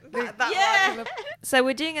 We'll do it. That one. So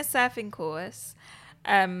we're doing a surfing course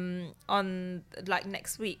on like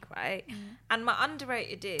next week, right? And my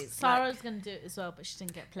underrated is Sarah's gonna do it as well, but she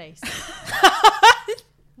didn't get placed.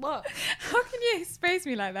 What? How can you space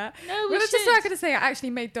me like that? No, we just so I could say I actually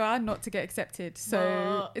made dua not to get accepted,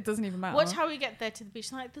 so it doesn't even matter. Watch how we get there to the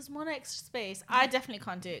beach. Like, there's one extra space. I definitely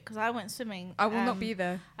can't do it because I went swimming. I will not be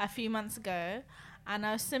there. A few months ago, and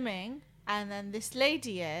I was swimming, and then this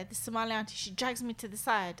lady, the Somali auntie, she drags me to the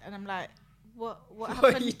side, and I'm like, "What happened?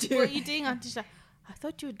 What are you doing? What are you doing, auntie?" She's like, "I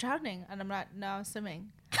thought you were drowning," and I'm like, "No, I'm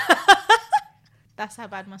swimming." That's how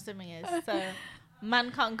bad my swimming is. So.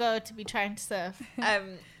 Man can't go to be trying to surf.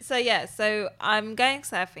 So I'm going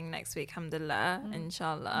surfing next week, alhamdulillah,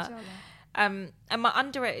 inshallah. And my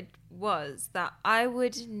underrated was that I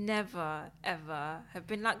would never, ever have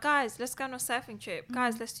been like, guys, let's go on a surfing trip.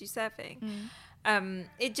 Guys, let's do surfing.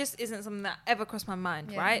 It just isn't something that ever crossed my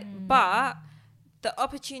mind, right? But the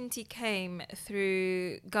opportunity came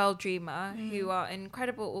through Girl Dreamer, who are an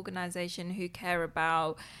incredible organisation who care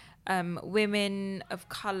about women of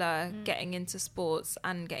colour getting into sports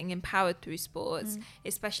and getting empowered through sports,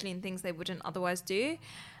 especially in things they wouldn't otherwise do.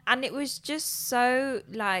 And it was just so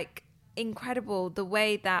like incredible the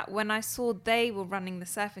way that when I saw they were running the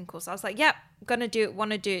surfing course, I was like, yep, gonna do it,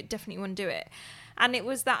 want to do it, definitely want to do it. And it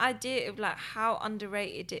was that idea of like how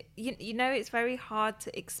underrated it, you know, it's very hard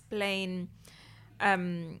to explain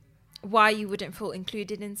why you wouldn't feel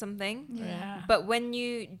included in something. Yeah. But when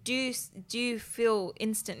you do feel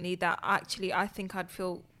instantly that actually I think I'd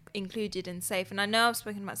feel included and safe. And I know I've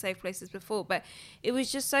spoken about safe places before, but it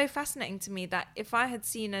was just so fascinating to me that if I had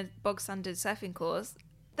seen a bog standard surfing course,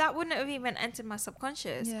 that wouldn't have even entered my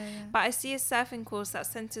subconscious. But I see a surfing course that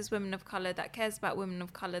centers women of color, that cares about women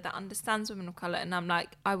of color, that understands women of color, and I'm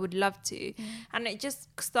like, I would love to. And it just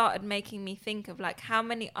started making me think of like how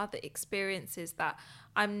many other experiences that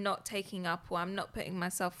I'm not taking up or I'm not putting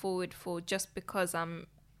myself forward for just because I'm,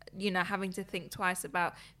 you know, having to think twice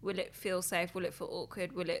about, will it feel safe, will it feel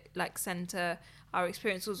awkward, will it like center our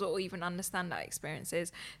experiences or even understand our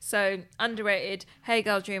experiences. So underrated, Hey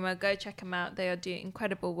Girl Dreamer, go check them out. They are doing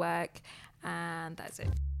incredible work, and that's it.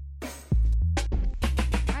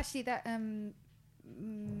 Actually, that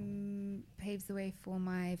paves the way for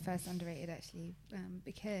my first underrated, actually,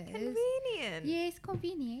 because Convenient. yeah, it's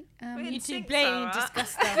convenient. You two blatantly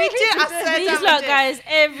discuss that. We do. These lot, guys,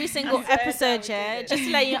 every single episode, yeah. Just to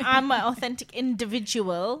let you know, I'm an authentic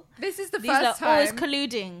individual. This is the These first lot time. always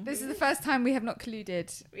colluding. This is the first time we have not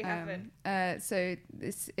colluded. We haven't. So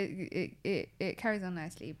this it carries on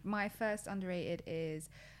nicely. My first underrated is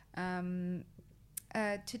to-do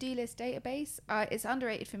list database. It's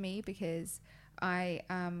underrated for me because I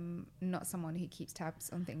am not someone who keeps tabs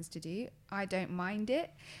on things to do. I don't mind it.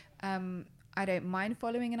 I don't mind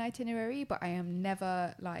following an itinerary, but I am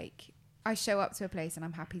never like, I show up to a place and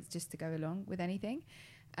I'm happy just to go along with anything,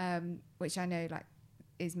 which I know like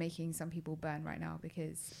is making some people burn right now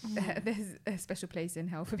because there's a special place in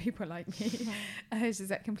hell for people like me. It's just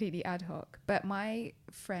that completely ad hoc. But my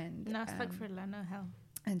friend... No, astaghfirullah, no hell.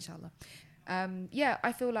 Inshallah. Yeah,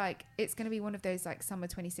 I feel like it's going to be one of those like summer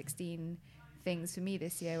 2016 things for me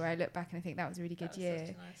this year where I look back and I think that was a really good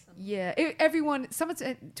year. Yeah, summer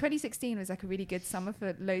 2016 was like a really good summer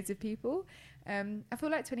for loads of people. I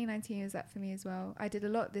feel like 2019 was that for me as well. I did a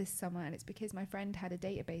lot this summer, and it's because my friend had a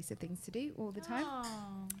database of things to do all the time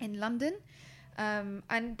in London.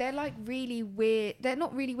 And they're like really weird. They're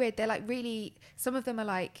not really weird. They're like really, some of them are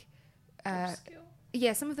like,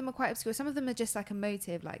 yeah, some of them are quite obscure. Some of them are just like a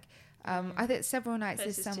motive. Like, I think several nights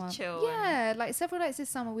this summer. Yeah, like several nights this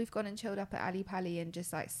summer we've gone and chilled up at Ali Pali and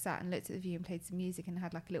just like sat and looked at the view and played some music and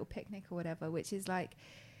had like a little picnic or whatever, which is like,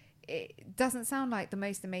 it doesn't sound like the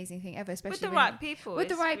most amazing thing ever, especially with the right people. With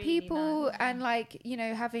the right really people, nice. and like, you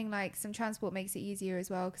know, having like some transport makes it easier as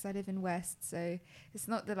well because I live in West, so it's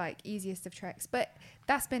not the like easiest of treks, but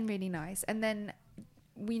that's been really nice. And then,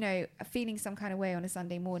 you know, feeling some kind of way on a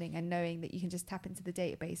Sunday morning and knowing that you can just tap into the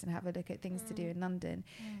database and have a look at things to do in London.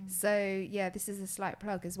 So yeah, this is a slight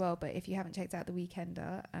plug as well, but if you haven't checked out The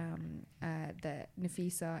Weekender, that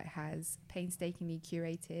Nafisa has painstakingly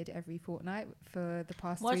curated every fortnight for the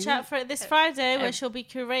past 3 weeks. Watch out for it this Friday where she'll be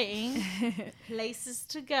curating places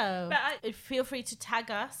to go. But feel free to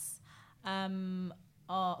tag us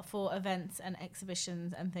for events and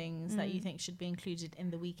exhibitions and things that you think should be included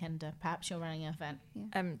in The Weekender. Perhaps you're running an event.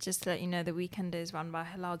 Yeah. Just to let you know, The Weekender is run by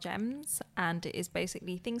Halal Gems, and it is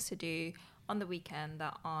basically things to do on the weekend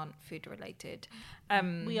that aren't food related.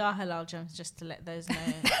 We are Halal Gems, just to let those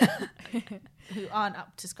know who aren't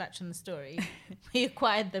up to scratch on the story. We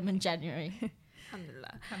acquired them in January.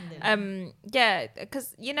 Alhamdulillah. Yeah,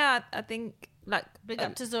 because, you know, I think like... Big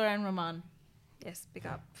up to Zora and Rahman. Yes, big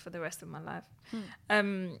up for the rest of my life.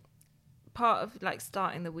 Part of like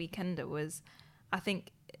starting The Weekender was, I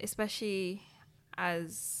think, especially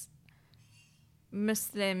as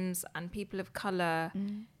Muslims and people of colour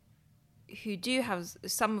who do have,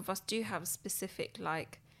 some of us do have specific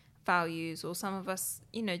like values, or some of us,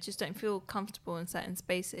 you know, just don't feel comfortable in certain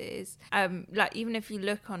spaces. Like even if you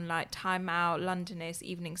look on like Time Out, Londonist,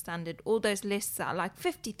 Evening Standard, all those lists that are like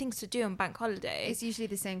 50 things to do on bank holiday. It's usually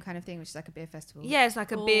the same kind of thing, which is like a beer festival. Yeah, it's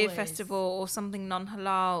like a beer festival or something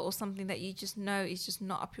non-halal or something that you just know is just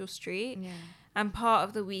not up your street. Yeah. And part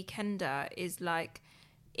of The Weekender is like,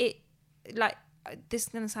 it, like, this is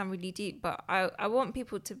going to sound really deep, but I want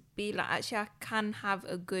people to be like, actually, I can have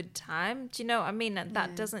a good time. Do you know what I mean? And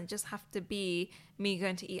that doesn't just have to be me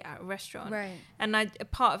going to eat at a restaurant. Right. And a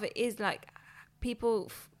part of it is like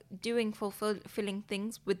people doing fulfilling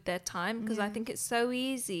things with their time, because I think it's so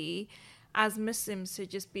easy as Muslims to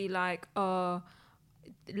just be like, oh,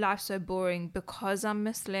 life's so boring because I'm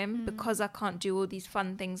Muslim, because I can't do all these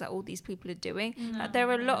fun things that all these people are doing. Like, there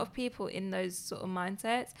are a lot of people in those sort of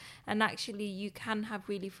mindsets, and actually you can have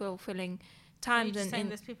really fulfilling times. Are you and saying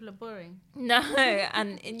those people are boring? No,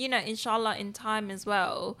 and you know, inshallah, in time as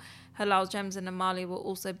well, Halal Gems and Amalia will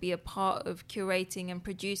also be a part of curating and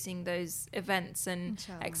producing those events and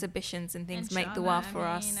exhibitions and things. Make dua for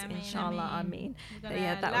us, inshallah. I mean,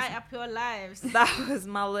 that light up your lives. That was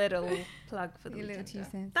my little plug for the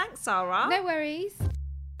weekend. Thanks, Sarah. No worries.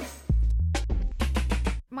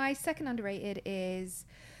 My second underrated is...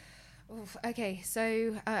 Okay,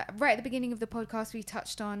 so right at the beginning of the podcast, we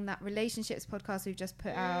touched on that relationships podcast we've just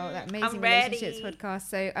put out, that amazing relationships podcast.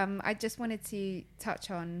 So I just wanted to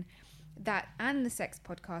touch on that and the sex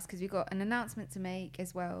podcast, because we've got an announcement to make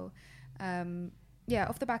as well.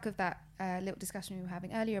 Off the back of that little discussion we were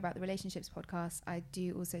having earlier about the relationships podcast, I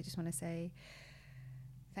do also just want to say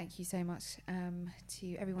thank you so much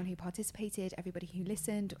to everyone who participated, everybody who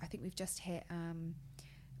listened. I think we've just hit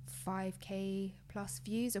 5k plus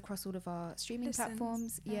views across all of our streaming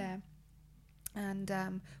platforms.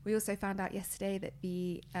 And we also found out yesterday that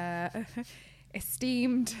the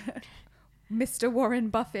esteemed Mr. Warren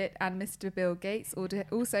Buffett and Mr. Bill Gates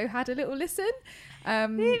also had a little listen.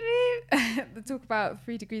 The talk about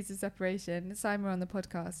 3 degrees of separation. Simon on the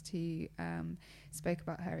podcast, who spoke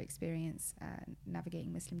about her experience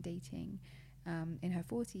navigating Muslim dating in her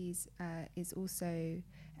 40s, is also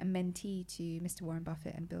a mentee to Mr. Warren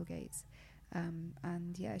Buffett and Bill Gates.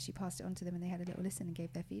 And she passed it on to them, and they had a little listen and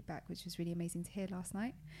gave their feedback, which was really amazing to hear last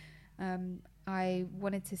night. I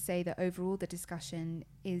wanted to say that overall the discussion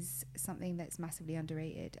is something that's massively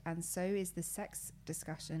underrated, and so is the sex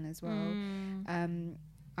discussion as well.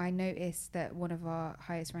 I noticed that one of our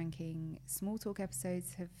highest ranking small talk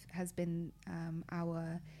episodes has been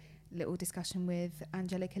our little discussion with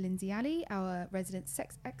Angelica Lindsay-Alley, our resident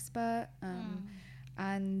sex expert.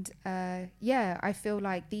 I feel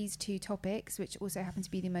like these two topics, which also happen to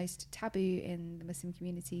be the most taboo in the Muslim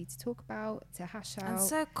community to talk about, to hash out, and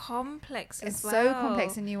so complex as well. So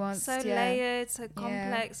complex and nuanced, so layered, so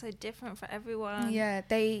complex, so different for everyone.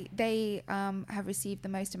 They have received the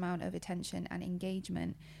most amount of attention and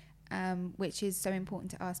engagement, which is so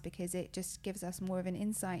important to us, because it just gives us more of an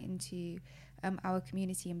insight into our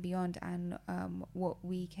community and beyond, and what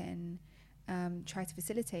we can try to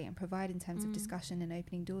facilitate and provide in terms of discussion and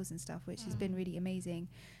opening doors and stuff, which has been really amazing.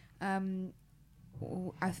 I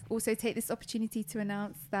also take this opportunity to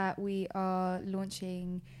announce that we are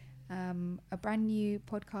launching a brand new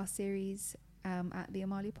podcast series at the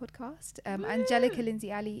Amalia podcast. Angelica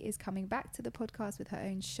Lindsay-Alley is coming back to the podcast with her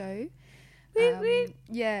own show.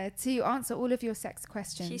 To answer all of your sex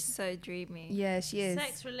questions. She's so dreamy. Yeah, she is.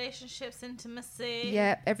 Sex, relationships, intimacy.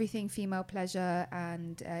 Yeah, everything female pleasure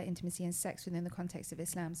and intimacy and sex within the context of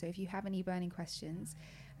Islam. So if you have any burning questions,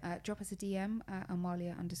 drop us a DM at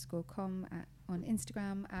Amalia_com on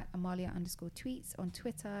Instagram, at Amalia_tweets on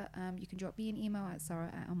Twitter. You can drop me an email at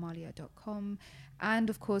sarah@amalia.com, and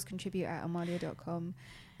of course contribute at amalia.com.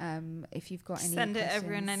 If you've got any send questions. it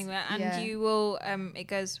everyone anywhere, and you will it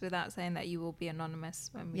goes without saying that you will be anonymous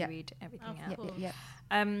when we read everything out.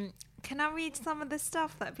 Can I read some of the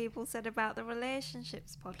stuff that people said about the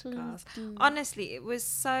relationships podcast? Honestly, it was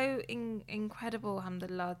so incredible,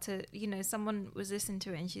 alhamdulillah, to, someone was listening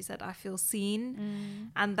to it and she said, I feel seen.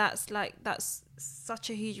 And that's such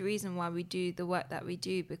a huge reason why we do the work that we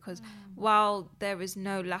do, because while there is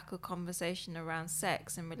no lack of conversation around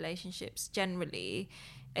sex and relationships generally,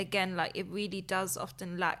 again, like, it really does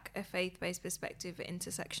often lack a faith-based perspective, an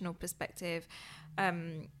intersectional perspective,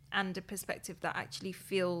 and a perspective that actually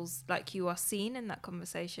feels like you are seen in that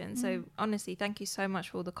conversation. So honestly, thank you so much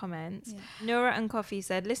for all the comments. Noura and Coffee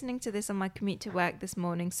said, listening to this on my commute to work this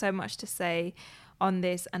morning, so much to say on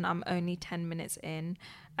this, and I'm only 10 minutes in.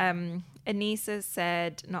 Anissa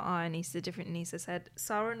said, not our Anissa, different Anissa said,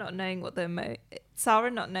 Sarah not knowing what the aubergine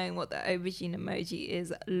emoji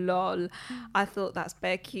is, lol. I thought that's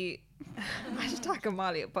bare cute. Hashtag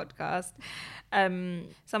Amalia podcast.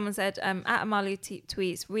 Someone said, at Amalia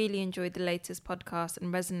tweets, really enjoyed the latest podcast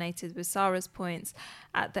and resonated with Sarah's points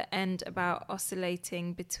at the end about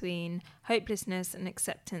oscillating between hopelessness and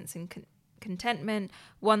acceptance and contentment.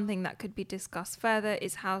 One thing that could be discussed further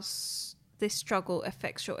is how this struggle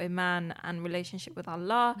affects your iman and relationship with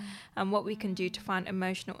Allah, and what we can do to find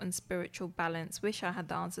emotional and spiritual balance. Wish I had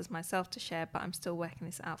the answers myself to share, but I'm still working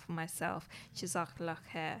this out for myself. Jazakallah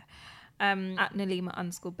khair. At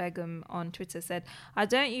Nalima_Begum on Twitter said, I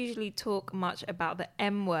don't usually talk much about the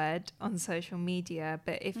M word on social media,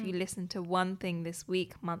 but if you listen to one thing this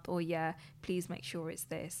week, month or year, please make sure it's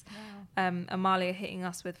this. Wow. Amalia hitting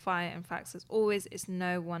us with fire and facts as always. It's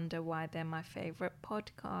no wonder why they're my favourite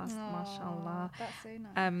podcast. Aww, mashallah. That's so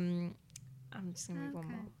nice. I'm just going to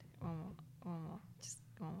read one more. Just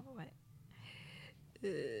one more, wait.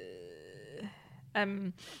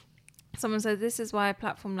 Someone said, this is why a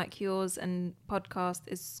platform like yours and podcast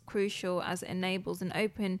is crucial, as it enables an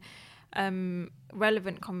open,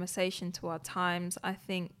 relevant conversation to our times. I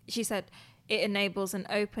think, she said, it enables an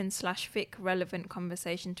open / fiqh relevant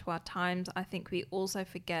conversation to our times. I think we also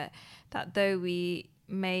forget that though we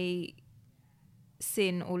may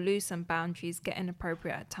sin or lose some boundaries, get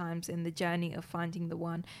inappropriate at times in the journey of finding the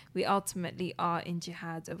one, we ultimately are in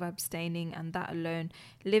jihad of abstaining, and that alone,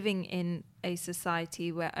 living in a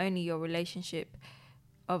society where only your relationship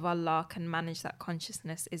of Allah can manage that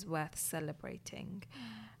consciousness, is worth celebrating.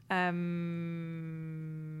 But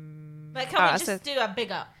can we just do a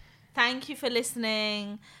big up? Thank you for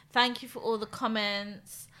listening. Thank you for all the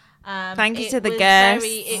comments. Thank you to the guests.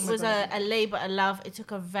 It was a labour of love. It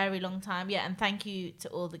took a very long time. Yeah, and thank you to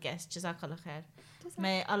all the guests. Jazakallah khair.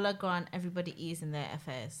 May Allah grant everybody ease in their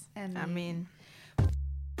affairs. Ameen.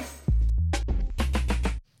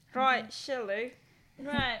 Right, Shillu.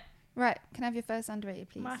 Right. Can I have your first underrated,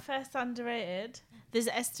 please? My first underrated. There's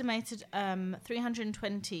estimated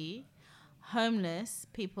 320 homeless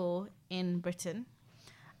people in Britain.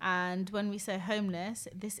 And when we say homeless,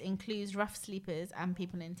 this includes rough sleepers and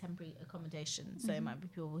people in temporary accommodation. So it might be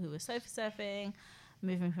people who are sofa surfing,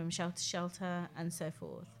 moving from shelter to shelter, and so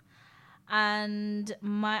forth. And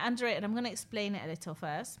my underrated, I'm going to explain it a little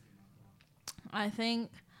first. I think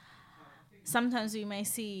sometimes we may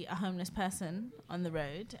see a homeless person on the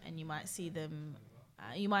road, and you might see them,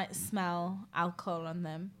 you might smell alcohol on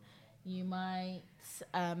them. You might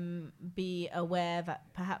be aware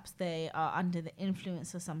that perhaps they are under the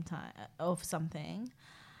influence of something.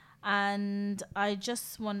 And I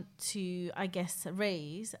just want to, I guess,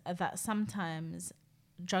 raise that sometimes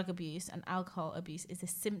drug abuse and alcohol abuse is a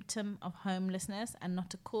symptom of homelessness and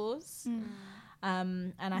not a cause.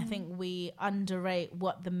 And I think we underrate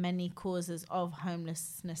what the many causes of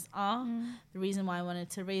homelessness are. The reason why I wanted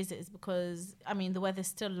to raise it is because, I mean, the weather's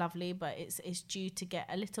still lovely, but it's due to get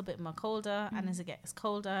a little bit more colder. And as it gets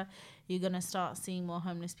colder, you're going to start seeing more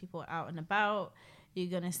homeless people out and about. You're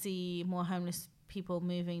going to see more homeless people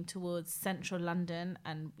moving towards central London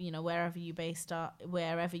and, you know, wherever you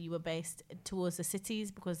were based towards the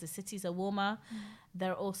cities, because the cities are warmer.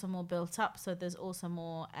 They're also more built up, so there's also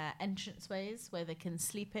more entranceways where they can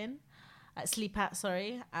sleep at.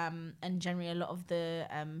 And generally a lot of the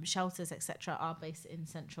shelters, etc., are based in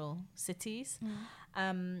central cities.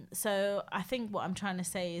 So I think what I'm trying to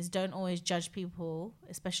say is, don't always judge people,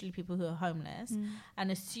 especially people who are homeless,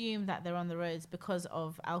 and assume that they're on the roads because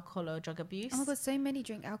of alcohol or drug abuse. Oh my God, so many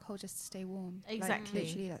drink alcohol just to stay warm. Exactly.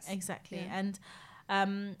 Like, literally, exactly. Yeah. And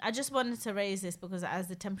I just wanted to raise this because as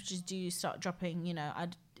the temperatures do start dropping, you know,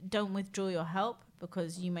 don't withdraw your help,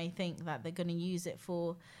 because you may think that they're going to use it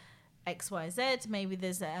for XYZ. Maybe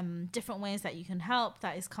there's different ways that you can help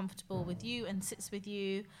that is comfortable with you and sits with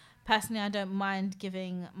you. Personally, I don't mind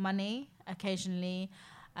giving money occasionally.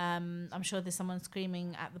 I'm sure there's someone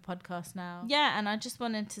screaming at the podcast now. Yeah, and I just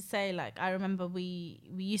wanted to say, like, I remember we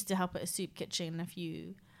used to help at a soup kitchen a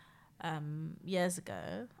few years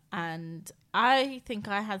ago, and I think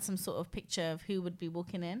I had some sort of picture of who would be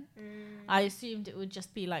walking in. I assumed it would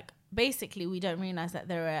just be like, basically, we don't realize that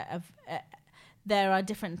there are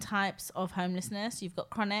different types of homelessness. You've got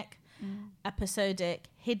chronic, episodic,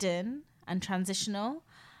 hidden, and transitional.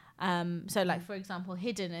 So like, for example,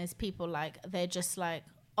 hidden is people like, they're just like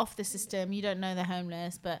off the system. You don't know they're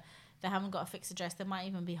homeless, but they haven't got a fixed address. They might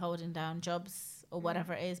even be holding down jobs or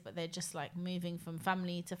whatever it is, but they're just like moving from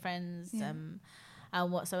family to friends and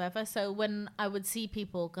whatsoever. So when I would see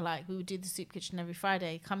people, like, we would do the soup kitchen every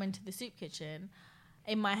Friday, come into the soup kitchen,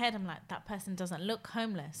 in my head, I'm like, that person doesn't look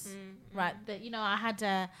homeless, right? That, you know,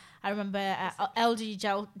 I remember an elderly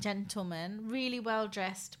gentleman, really well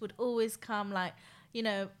dressed, would always come, like, you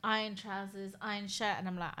know, iron trousers, iron shirt, and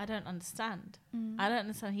I'm like, I don't understand. I don't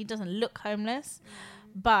understand. He doesn't look homeless,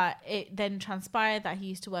 but it then transpired that he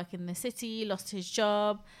used to work in the city, lost his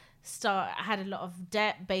job, had a lot of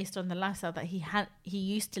debt based on the lifestyle that he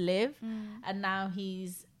used to live, and now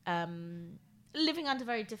he's living under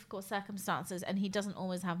very difficult circumstances, and he doesn't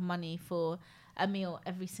always have money for a meal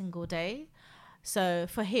every single day. So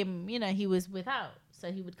for him, you know, he was without.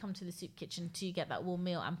 So he would come to the soup kitchen to get that warm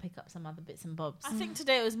meal and pick up some other bits and bobs. I think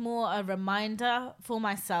today it was more a reminder for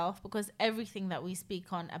myself, because everything that we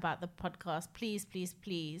speak on about the podcast, please, please,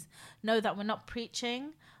 please know that we're not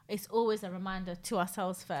preaching. It's always a reminder to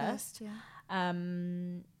ourselves first.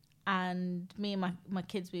 And me and my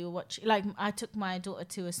kids, we were watching, like, I took my daughter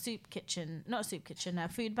to a food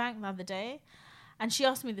bank the other day. And she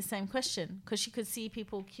asked me the same question, because she could see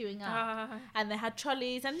people queuing up and they had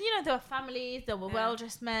trolleys, and, you know, there were families, there were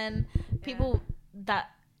well-dressed men, people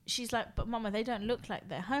that she's like, but Mama, they don't look like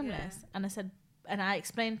they're homeless. And I said, and I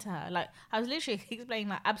explained to her, like, I was literally explaining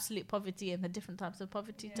like absolute poverty and the different types of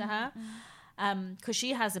poverty to her. Because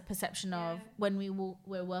she has a perception of when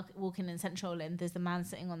we're walking in Central and there's the man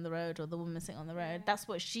sitting on the road or the woman sitting on the road, that's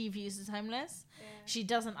what she views as homeless. She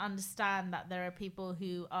doesn't understand that there are people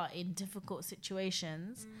who are in difficult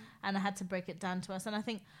situations, and I had to break it down to us. And I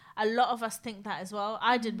think a lot of us think that as well.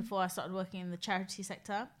 I did before I started working in the charity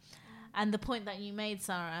sector. And the point that you made,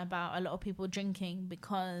 Sarah, about a lot of people drinking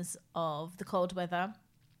because of the cold weather.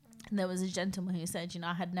 And there was a gentleman who said, you know,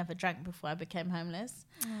 I had never drank before I became homeless.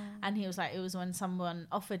 And he was like, it was when someone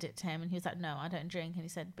offered it to him, and he was like, no, I don't drink. And he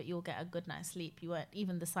said, but you'll get a good night's sleep. You won't,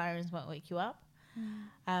 even the sirens won't wake you up.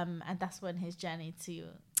 And that's when his journey to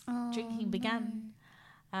drinking began.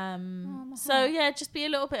 So yeah, just be a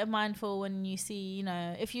little bit mindful when you see, you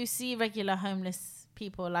know, if you see regular homeless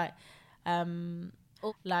people, like,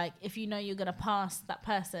 like if you know you're gonna pass that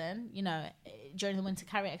person, you know, during the winter,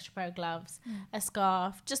 carry extra pair of gloves, a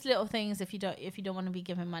scarf, just little things if you don't want to be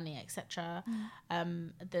giving money, etc.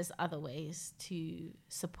 There's other ways to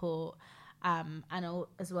support, and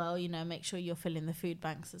as well, you know, make sure you're filling the food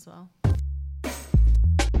banks as well.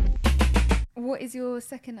 What is your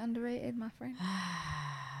second underrated, my friend?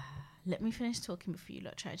 Let me finish talking before you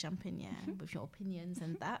lot try to jump in, with your opinions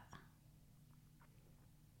and that.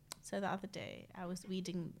 So the other day, I was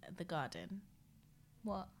weeding the garden.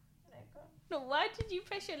 What? No, why did you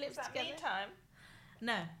press your lips together? Me time?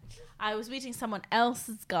 No, I was weeding someone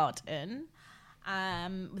else's garden.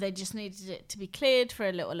 They just needed it to be cleared for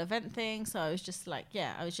a little event thing. So I was just like,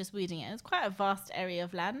 I was just weeding it. It's quite a vast area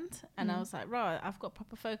of land. And I was like, right, I've got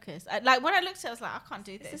proper focus. Like when I looked at it, I was like, I can't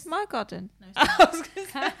do this. Is this my garden? No, I was going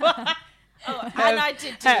to say, and I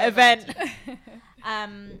did do an event.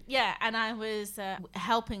 And I was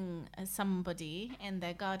helping somebody in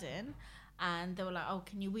their garden. And they were like, oh,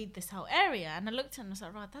 can you weed this whole area? And I looked at it and I was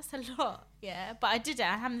like, right, that's a lot. Yeah, but I did it.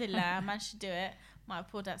 Alhamdulillah, I managed to do it. Might have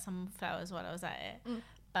pulled out some flowers while I was at it.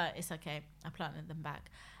 But it's okay. I planted them back.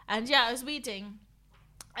 And I was weeding.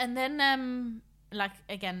 And then, like,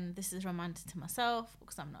 again, this is a reminder to myself,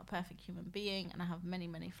 because I'm not a perfect human being and I have many,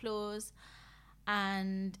 many flaws.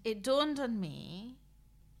 And it dawned on me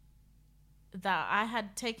that I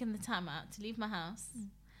had taken the time out to leave my house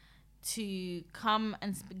to come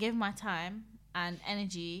and give my time and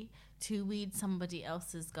energy to weed somebody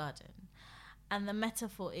else's garden. And the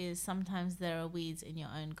metaphor is sometimes there are weeds in your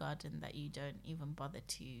own garden that you don't even bother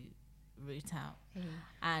to root out.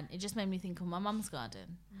 And it just made me think of my mum's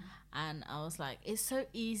garden. And I was like, it's so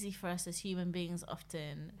easy for us as human beings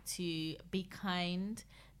often to be kind,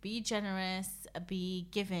 be generous, be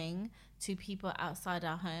giving to people outside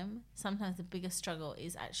our home. Sometimes the biggest struggle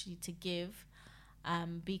is actually to give,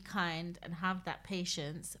 be kind, and have that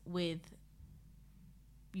patience with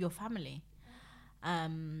your family.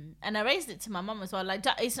 And I raised it to my mum as well. Like,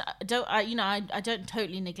 I don't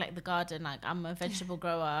totally neglect the garden. Like, I'm a vegetable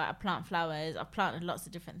grower. I plant flowers. I've planted lots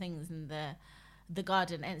of different things in the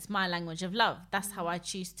garden, and it's my language of love. That's how I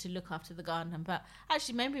choose to look after the garden. But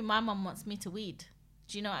actually, maybe my mum wants me to weed.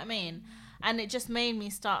 Do you know what I mean? And it just made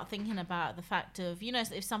me start thinking about the fact of, you know,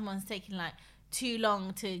 if someone's taking like too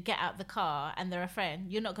long to get out the car and they're a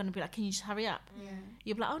friend, you're not going to be like, can you just hurry up?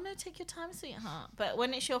 You'll be like, oh no, take your time, sweetheart. But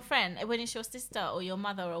when it's your friend, when it's your sister or your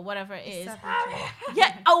mother or whatever it is,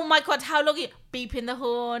 oh my God, how long are you beeping the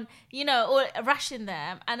horn, you know, or rushing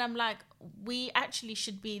them? And I'm like, we actually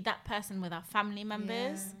should be that person with our family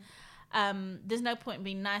members. There's no point in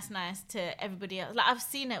being nice to everybody else. Like, I've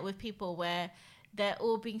seen it with people where they're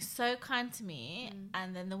all being so kind to me,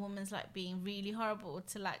 and then the woman's like being really horrible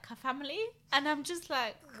to like her family, and I'm just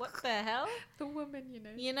like, what the hell? The woman,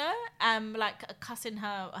 you know, like cussing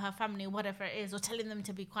her family, whatever it is, or telling them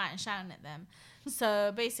to be quiet and shouting at them.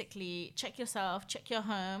 So basically, check yourself, check your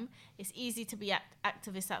home. It's easy to be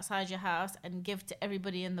activists outside your house and give to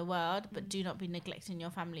everybody in the world, but do not be neglecting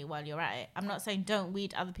your family while you're at it. I'm not saying don't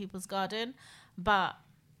weed other people's garden, but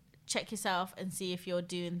check yourself and see if you're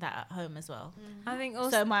doing that at home as well. I think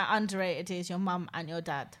also So my underrated is your mum and your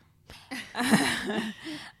dad.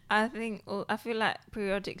 I feel like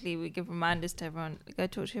periodically we give reminders to everyone. Go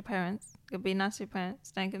talk to your parents. Go be nice to your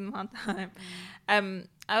parents. Don't give them a hard time.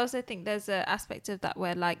 I also think there's an aspect of that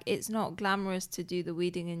where like it's not glamorous to do the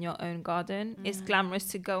weeding in your own garden. It's glamorous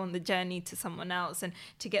to go on the journey to someone else and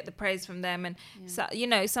to get the praise from them. And so, you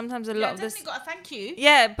know, sometimes a lot of this. Definitely got to thank you.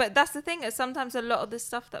 Yeah, but that's the thing. Is sometimes a lot of the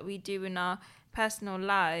stuff that we do in our personal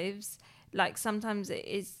lives, like sometimes it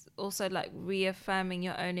is also like reaffirming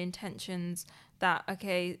your own intentions. That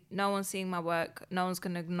okay, no one's seeing my work, no one's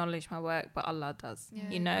going to acknowledge my work, but Allah does,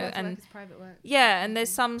 you know. God's and work is private work. Yeah, and there's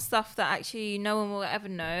some stuff that actually no one will ever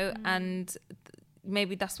know, and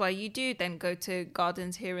maybe that's why you do then go to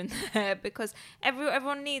gardens here and there, because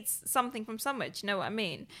everyone needs something from somewhere. Do you know what I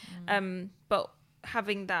mean? But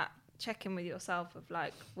having that check-in with yourself of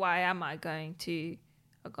like, why am I going to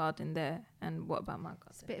a garden there, and what about my garden?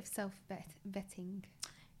 It's a bit of self-vetting.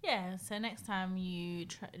 Yeah, so next time you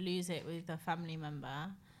lose it with a family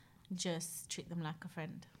member, just treat them like a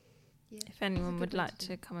friend. Yeah. If anyone would like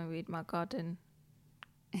to come and read my garden.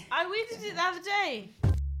 I weeded it the other day.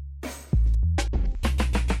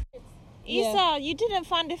 Isa, you didn't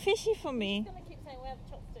find a fishy for me. I'm going to keep saying we have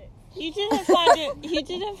chopsticks. You didn't find it. You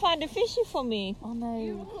didn't find a fishy for me. Oh no.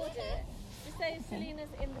 You record it. Just say Selina's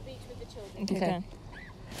in the beach with the children. Okay.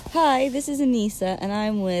 Hi, this is Anisa, and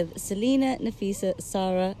I'm with Selina, Nafisa,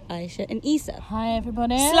 Sarah, Aisha, and Isa. Hi,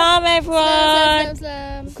 everybody. Salam, everyone.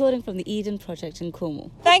 Recording from the Eden Project in Cornwall.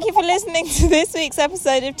 Thank you for listening to this week's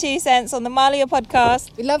episode of 2 Cents on the Malia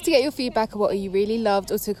podcast. We'd love to get your feedback on what you really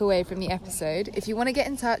loved or took away from the episode. If you want to get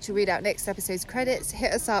in touch or read out next episode's credits,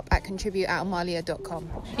 hit us up at contribute@amalia.com.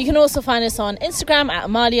 You can also find us on Instagram at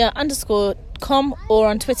Amalia_com or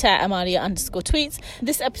on Twitter at Amalia_tweets.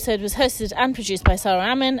 This episode was hosted and produced by Sarah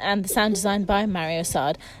Amin and the sound design by Mario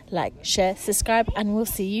Sard. Like, share, subscribe, and we'll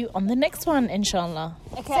see you on the next one, inshallah.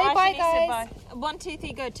 Okay, Say bye, guys. Bye. 1, 2,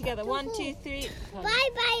 3, go together. 1, 2, 3.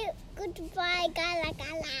 Bye. Goodbye, gala.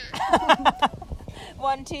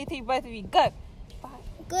 1, 2, 3, both of you, go. Bye.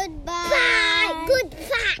 Goodbye.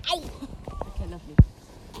 Goodbye. Okay, lovely.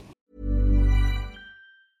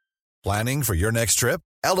 Planning for your next trip?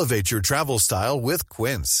 Elevate your travel style with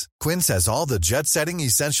Quince. Quince has all the jet-setting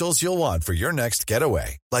essentials you'll want for your next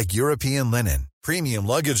getaway, like European linen, premium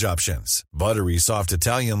luggage options, buttery soft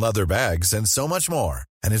Italian leather bags, and so much more.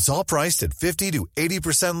 And it's all priced at 50 to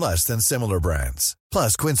 80% less than similar brands.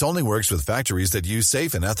 Plus, Quince only works with factories that use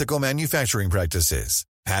safe and ethical manufacturing practices.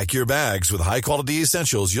 Pack your bags with high-quality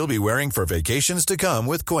essentials you'll be wearing for vacations to come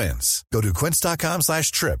with Quince. Go to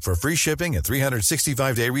quince.com/trip for free shipping and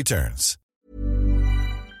 365-day returns.